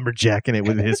 Lumberjacking it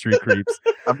with History Creeps.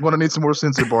 I'm going to need some more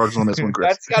censor bars on this one, Chris.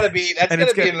 That's got to be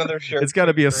another shirt. It's got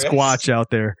to be a Squatch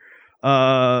out there.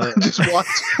 Just watch.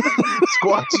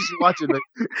 Squatch is watching it.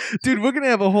 Dude, we're going to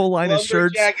have a whole line of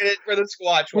shirts. Lumberjacking it for the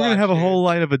Squatch. We're going to have a whole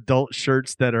line of adult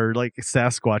shirts that are like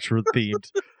Sasquatch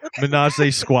themed. Menage a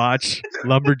Squatch,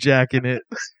 lumberjacking it.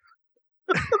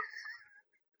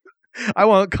 I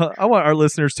want our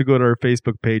listeners to go to our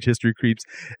Facebook page, History Creeps,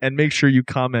 and make sure you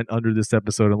comment under this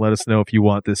episode and let us know if you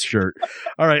want this shirt.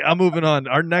 All right, I'm moving on.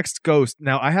 Our next ghost.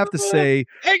 Now, I have to say...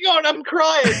 Hang on, I'm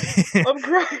crying. I'm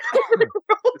crying.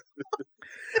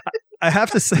 I have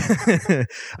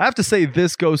to say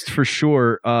this ghost for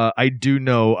sure. I do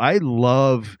know. I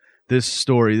love this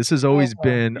story. This has always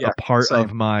been a part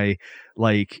of my,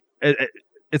 like...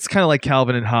 It's kind of like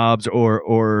Calvin and Hobbes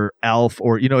or Alf,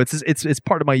 or it's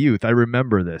part of my youth. I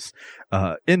remember this.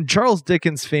 In Charles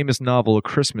Dickens' famous novel A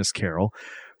Christmas Carol,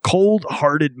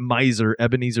 cold-hearted miser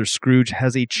Ebenezer Scrooge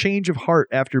has a change of heart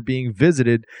after being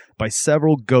visited by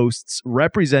several ghosts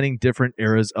representing different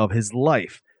eras of his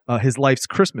life. His life's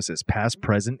Christmases, past,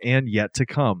 present, and yet to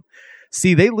come.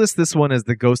 See, they list this one as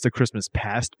the ghost of Christmas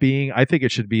past being. I think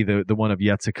it should be the one of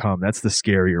yet to come. That's the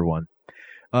scarier one.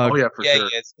 For sure. Yeah,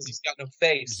 it's because he's got no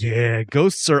face. Yeah,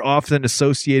 ghosts are often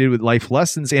associated with life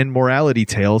lessons and morality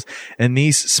tales, and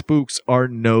these spooks are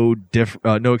no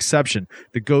exception.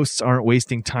 The ghosts aren't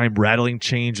wasting time rattling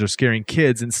chains or scaring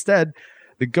kids. Instead,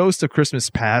 the ghost of Christmas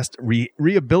past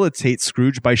rehabilitates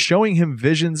Scrooge by showing him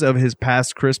visions of his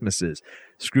past Christmases.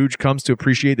 Scrooge comes to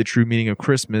appreciate the true meaning of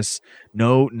Christmas.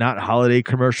 No, not holiday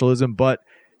commercialism, but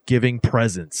giving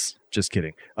presents. Just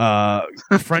kidding.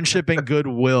 Friendship and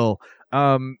goodwill.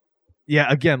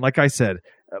 Again, like I said,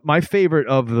 my favorite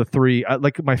of the three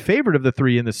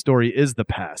in the story is the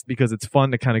past, because it's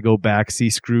fun to kind of go back, see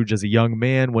Scrooge as a young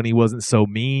man when he wasn't so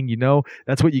mean,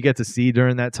 that's what you get to see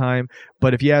during that time.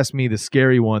 But if you ask me, the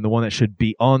scary one, the one that should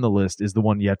be on the list, is the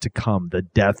one yet to come, the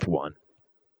death one.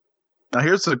 Now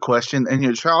here's the question: in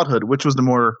your childhood, which was the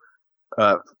more,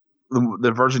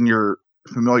 the version you're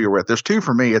familiar with? There's two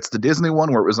for me. It's the Disney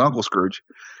one where it was Uncle Scrooge.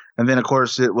 And then, of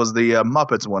course, it was the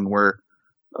Muppets one where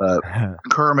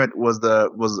Kermit was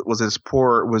his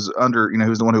poor was under he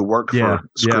was the one who worked for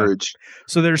Scrooge.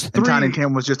 So there's three. And Tiny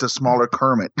Tim was just a smaller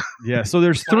Kermit. Yeah. So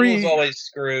there's Tiny three. was always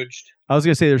Scrooged. I was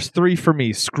gonna say there's three for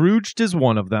me. Scrooged is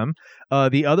one of them.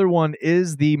 The other one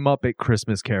is the Muppet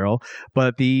Christmas Carol,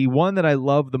 but the one that I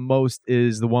love the most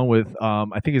is the one with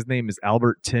I think his name is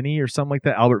Albert Finney or something like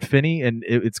that. Albert Finney, and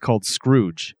it's called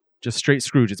Scrooge. Just straight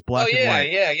Scrooge. It's black and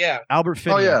white. Yeah. Albert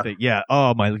Finney, I think. Yeah.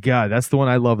 Oh my God, that's the one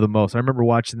I love the most. I remember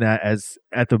watching that as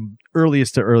at the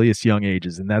earliest young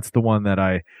ages, and that's the one that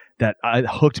I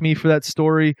hooked me for that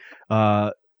story.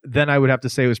 Then I would have to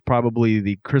say it was probably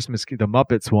the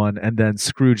Muppets one, and then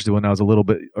Scrooge when I was a little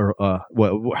bit, or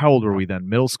how old were we then?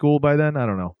 Middle school by then? I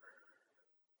don't know.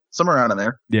 Somewhere around in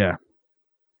there. Yeah.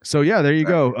 So yeah, there you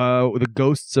go. The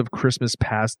ghosts of Christmas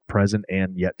past, present,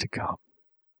 and yet to come.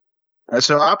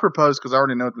 So I propose, because I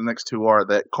already know what the next two are,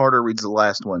 that Carter reads the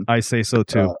last one. I say so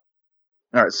too. All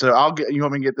right, so you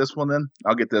want me to get this one then?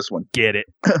 I'll get this one. Get it.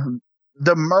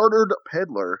 The Murdered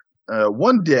Peddler.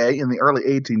 One day in the early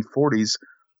 1840s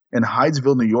in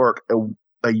Hydesville, New York,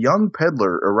 a young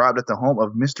peddler arrived at the home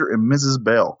of Mr. and Mrs.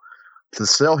 Bell to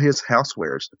sell his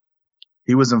housewares.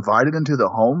 He was invited into the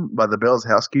home by the Bell's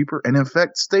housekeeper and in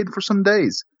fact stayed for some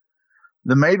days.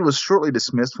 The maid was shortly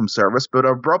dismissed from service, but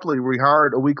abruptly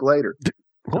rehired a week later.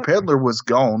 The peddler was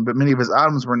gone, but many of his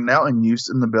items were now in use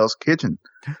in the Bell's kitchen.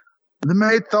 The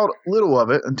maid thought little of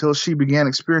it until she began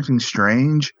experiencing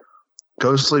strange,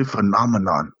 ghostly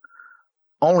phenomenon,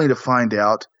 only to find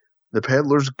out the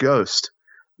peddler's ghost,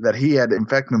 that he had in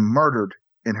fact been murdered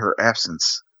in her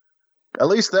absence. At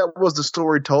least that was the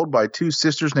story told by two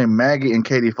sisters named Maggie and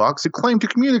Katie Fox, who claimed to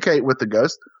communicate with the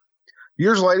ghost.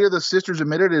 Years later, the sisters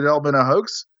admitted it had all been a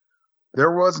hoax.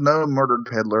 There was no murdered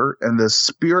peddler, and the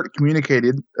spirit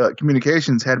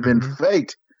communications had been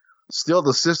faked. Still,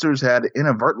 the sisters had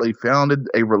inadvertently founded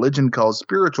a religion called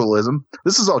spiritualism.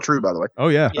 This is all true, by the way. Oh,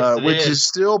 yeah. Yes, which is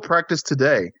still practiced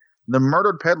today. The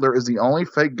murdered peddler is the only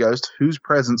fake ghost whose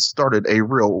presence started a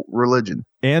real religion.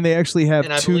 And they actually have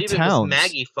and I two believe towns. It was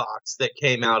Maggie Fox that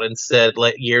came out and said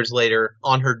years later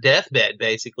on her deathbed,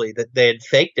 basically, that they had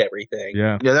faked everything.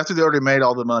 Yeah. Yeah, that's where they already made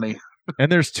all the money.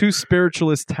 And there's two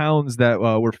spiritualist towns that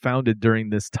were founded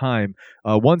during this time.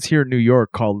 One's here in New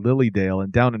York called Lilydale,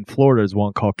 and down in Florida is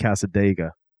one called Casadega.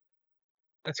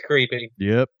 That's creepy.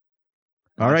 Yep.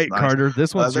 All right, nice. Carter,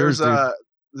 this one's yours, dude.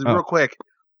 Real quick.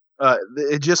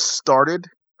 It just started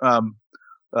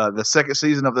the second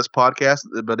season of this podcast,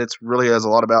 but it's really has a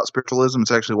lot about spiritualism.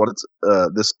 It's actually what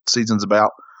this season's about.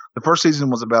 The first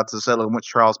season was about the Salem witch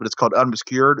trials, but it's called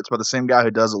Unobscured. It's by the same guy who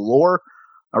does Lore.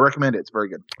 I recommend it. It's very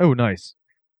good. Oh, nice.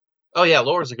 Oh, yeah,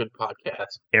 Lore's a good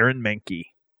podcast. Aaron Menke.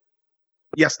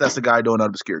 Yes, that's the guy doing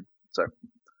Unobscured. So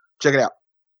check it out.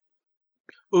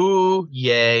 Ooh,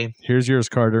 yay. Here's yours,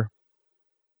 Carter.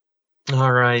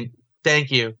 All right.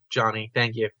 Thank you, Johnny.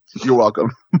 Thank you. You're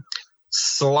welcome.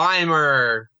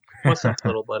 Slimer. What's up,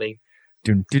 little buddy?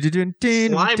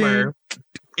 Slimer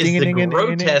is the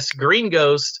grotesque green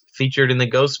ghost featured in the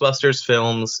Ghostbusters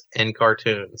films and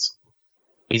cartoons.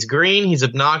 He's green, he's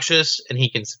obnoxious, and he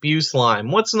can spew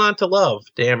slime. What's not to love?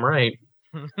 Damn right.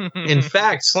 In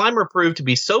fact, Slimer proved to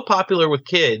be so popular with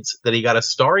kids that he got a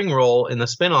starring role in the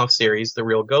spin-off series, The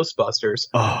Real Ghostbusters.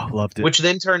 Oh, loved it. Which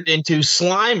then turned into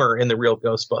Slimer in The Real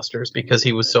Ghostbusters because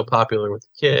he was so popular with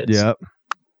the kids. Yep.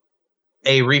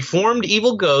 A reformed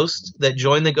evil ghost that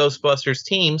joined the Ghostbusters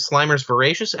team, Slimer's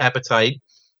voracious appetite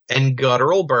and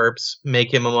guttural burps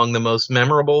make him among the most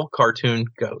memorable cartoon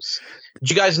ghosts. Did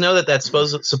you guys know that that's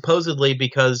supposedly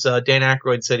because Dan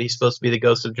Aykroyd said he's supposed to be the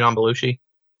ghost of John Belushi?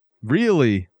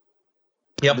 Really?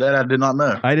 Yep. That I did not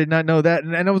know. I did not know that.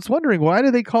 And I was wondering, why do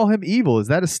they call him evil? Is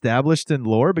that established in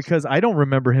lore? Because I don't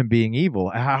remember him being evil.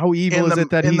 How evil is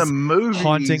it that he's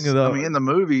haunting the... I mean, in the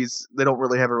movies, they don't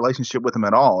really have a relationship with him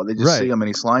at all. They just see him and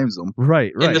he slimes them.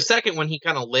 Right. In the second one, he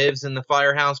kind of lives in the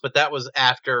firehouse, but that was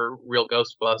after Real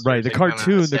Ghostbusters. Right. The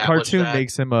cartoon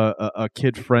makes him a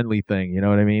kid-friendly thing. You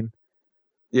know what I mean?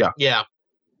 Yeah. Yeah.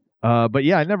 But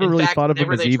yeah, I never really thought of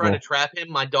him as evil. Whenever they try to trap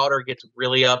him, my daughter gets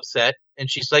really upset, and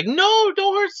she's like, "No,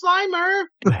 don't hurt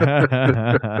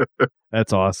Slimer."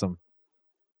 That's awesome.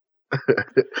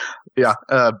 Yeah,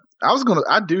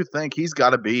 I do think he's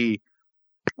got to be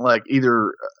like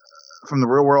either from the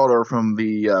real world or from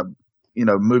the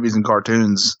movies and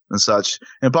cartoons and such,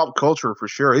 and pop culture for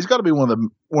sure. He's got to be one of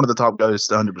the top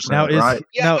ghosts, 100%. Right?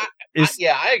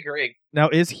 I agree. Now,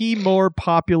 is he more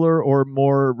popular or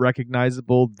more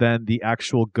recognizable than the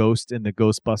actual ghost in the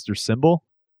Ghostbuster symbol?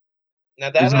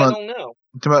 Now that I don't know.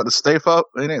 Talking about the Stay Puft?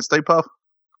 Ain't it Stay Puft?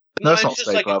 No, it's it's not just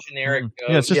Stay like Puft. a generic ghost.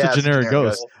 Yeah, it's just Yeah, a it's a generic generic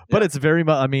ghost. ghost. But Yeah. it's very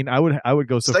much. I mean, I would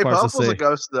go so Stay far as Puft to was say a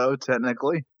ghost, though,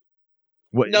 technically.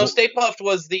 what, No, Stay Puft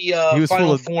was the He was full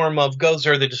final of- form of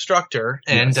Gozer the Destructor,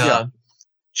 and Yes. Yeah.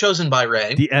 chosen by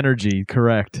Rey. the energy,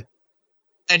 correct?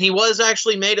 And he was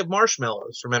actually made of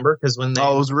marshmallows. Remember? Because when they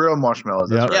Oh, it was real marshmallows.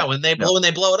 That's Yep. right. yeah, when they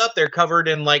blow it up, they're covered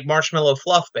in like marshmallow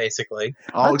fluff, basically.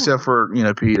 All except for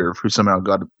Peter, who somehow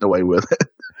got away with it.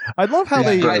 I love how Yeah.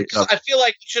 they. Really I feel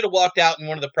like you should have walked out, and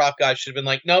one of the prop guys should have been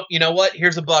like, "Nope, you know what?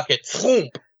 Here's a bucket." Boom.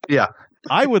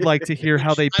 I would like to hear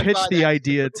how they I pitched buy the that.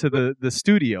 idea to the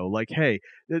studio. Like, hey,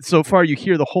 so far you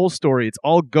hear the whole story. It's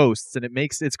all ghosts, and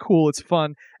it's cool, it's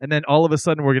fun, and then all of a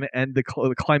sudden we're going to end the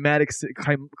climatic.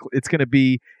 It's going to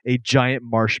be a giant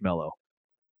marshmallow.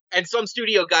 And some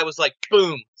studio guy was like,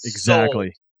 "Boom, Exactly.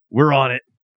 sold." We're on it.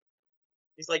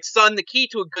 He's like, "Son, the key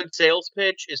to a good sales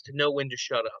pitch is to know when to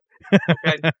shut up."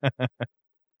 Okay.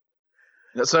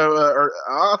 So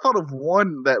I thought of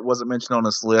one that wasn't mentioned on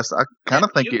this list. I kind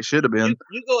of think You- it should have been.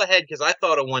 you go ahead, because I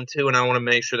thought of one too, and I want to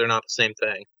make sure they're not the same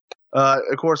thing.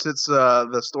 Of course, it's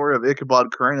the story of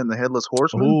Ichabod Crane and the Headless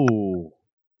Horseman. Ooh.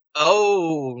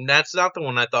 Oh, that's not the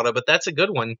one I thought of, but that's a good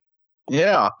one.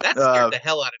 Yeah, That scared the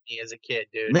hell out of me as a kid,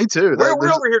 dude. me too. We're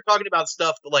There's- over here talking about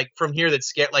stuff like from here that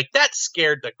scared, like that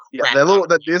scared the yeah, crap that out of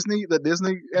me. Disney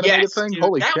animated Yes, thing. dude,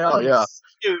 Holy that cow! was- Yeah,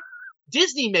 dude.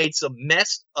 Disney made some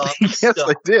messed up yes, stuff,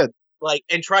 they did. like,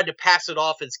 and tried to pass it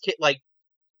off as kid. Like,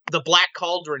 the Black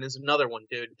Cauldron is another one,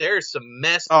 dude. There's some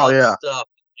messed Oh, up yeah. stuff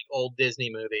in old Disney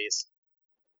movies.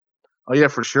 Oh yeah,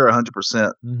 for sure, 100%.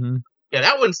 Mm-hmm. Yeah,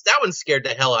 that one scared the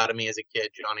hell out of me as a kid,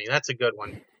 Johnny. That's a good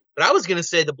one. But I was gonna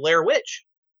say the Blair Witch.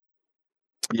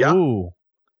 Yeah, Ooh.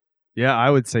 Yeah, I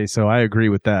would say so. I agree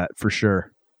with that for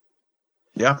sure.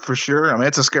 yeah, for sure. I mean,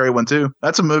 it's a scary one too.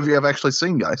 That's a movie I've actually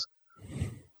seen, guys.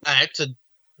 I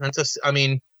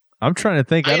mean, I'm trying to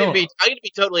think. I I'm don't. gonna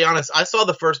be totally honest. I saw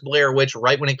the first Blair Witch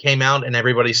right when it came out, and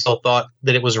everybody still thought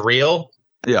that it was real.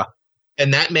 Yeah.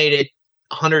 And that made it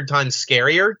 100 times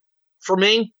scarier for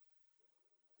me.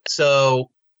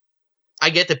 So I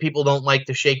get that people don't like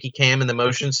the shaky cam and the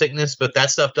motion sickness, but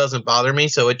that stuff doesn't bother me,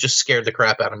 so it just scared the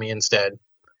crap out of me instead.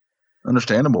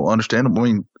 Understandable. I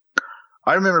mean,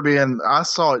 I remember I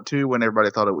saw it too when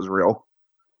everybody thought it was real.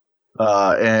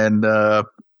 And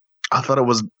I thought it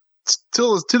was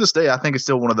still, to this day, I think it's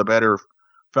still one of the better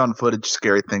found footage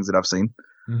scary things that I've seen.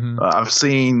 Mhm.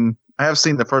 I have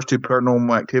seen the first two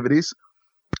Paranormal Activities,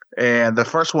 and the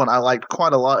first one I liked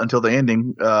quite a lot until the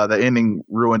ending. The ending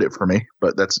ruined it for me,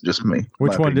 but that's just me.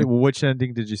 Which my one? opinion. Which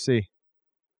ending did you see?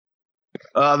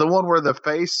 The one where the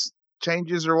face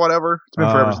changes or whatever. It's been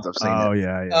forever since I've seen Oh it.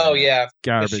 yeah. Oh, yeah. 'Cause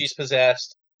Garbage. she's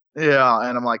possessed. Yeah,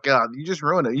 and I'm like, God, you just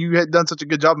ruined it. You had done such a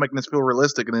good job making this feel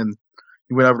realistic, and then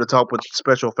you went over the top with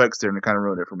special effects there, and it kind of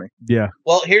ruined it for me. Yeah.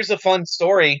 Well, here's a fun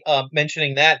story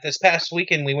mentioning that. This past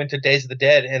weekend, we went to Days of the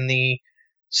Dead, and the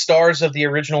stars of the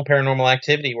original Paranormal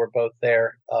Activity were both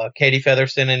there, Katie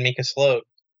Featherston and Mika Sloat.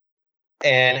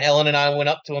 And Ellen and I went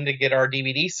up to them to get our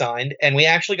DVD signed, and we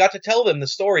actually got to tell them the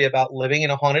story about living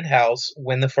in a haunted house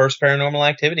when the first Paranormal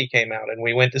Activity came out, and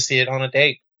we went to see it on a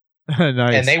date.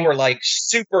 Nice. And they were like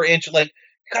super like,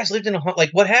 you guys lived in a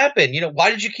like, what happened? You know, why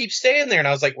did you keep staying there? And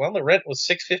I was like, well, the rent was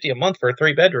 $650 a month for a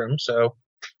 3-bedroom, so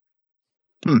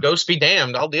ghosts be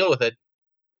damned. I'll deal with it.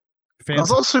 I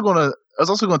was also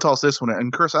gonna toss this one in,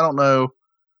 and Chris, I don't know.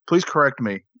 Please correct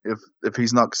me if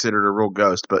he's not considered a real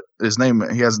ghost, but he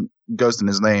has ghost in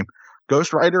his name.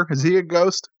 Ghost Rider, is he a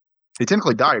ghost? He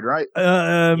technically died, right?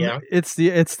 Yeah. It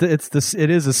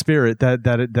is a spirit that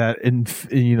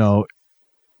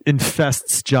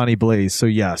infests Johnny Blaze. So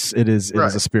yes, it is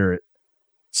a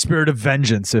spirit of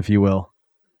vengeance, if you will.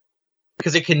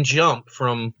 Because it can jump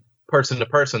from person to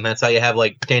person. That's how you have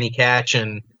like Danny Catch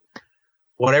and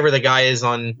whatever the guy is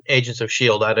on Agents of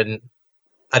S.H.I.E.L.D.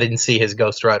 I didn't see his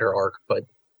Ghost Rider arc, but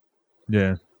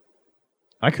Yeah,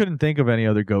 I couldn't think of any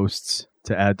other ghosts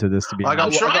to add to this. To be I got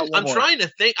honest. one- I'm more. trying to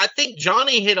think. I think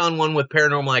Johnny hit on one with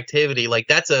Paranormal Activity. Like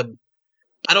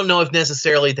I don't know if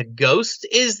necessarily the ghost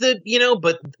is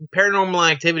but Paranormal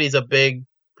Activity is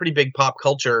pretty big pop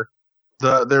culture.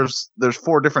 There's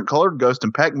 4 different colored ghosts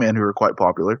in Pac-Man who are quite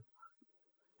popular.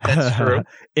 That's true.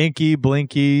 Inky,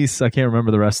 Blinkies. I can't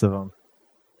remember the rest of them.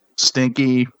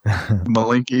 Stinky,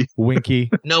 Malinky. Winky,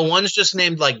 No, one's just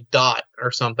named like Dot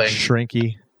or something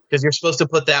Shrinky. because you're supposed to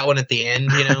put that one at the end.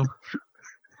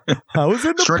 I was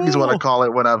in the Shrinky's pool. what I call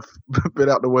it when I've been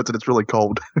out in the woods and it's really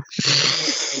cold.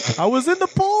 I was in the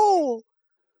pool.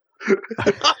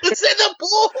 I was in the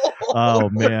pool. Oh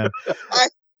man.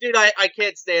 Dude, I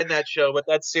can't stand that show, but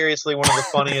that's seriously one of the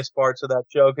funniest parts of that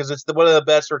show because it's one of the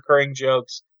best recurring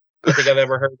jokes I think I've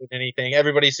ever heard in anything.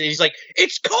 He's like,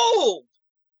 it's cold.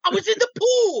 I was in the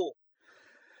pool.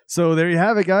 So there you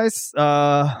have it, guys.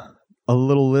 A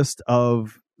little list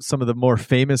of some of the more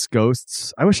famous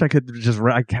ghosts. I wish I could just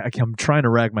I'm trying to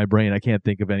rack my brain. I can't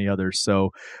think of any others. So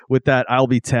with that, I'll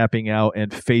be tapping out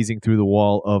and phasing through the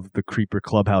wall of the Creeper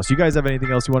Clubhouse. You guys have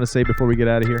anything else you want to say before we get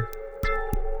out of here?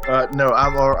 No,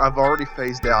 I've already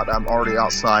phased out. I'm already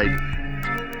outside.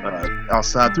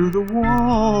 Outside through the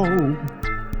wall.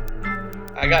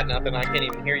 I got nothing. I can't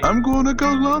even hear you. I'm gonna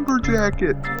go lumberjack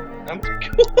it.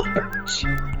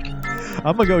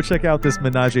 I'm gonna go check out this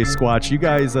Menage Squatch. You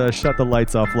guys shut the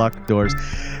lights off, lock the doors.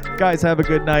 Guys, have a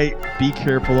good night. Be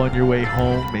careful on your way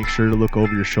home. Make sure to look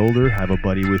over your shoulder. Have a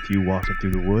buddy with you walking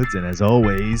through the woods. And as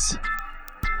always,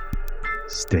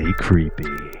 stay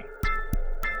creepy.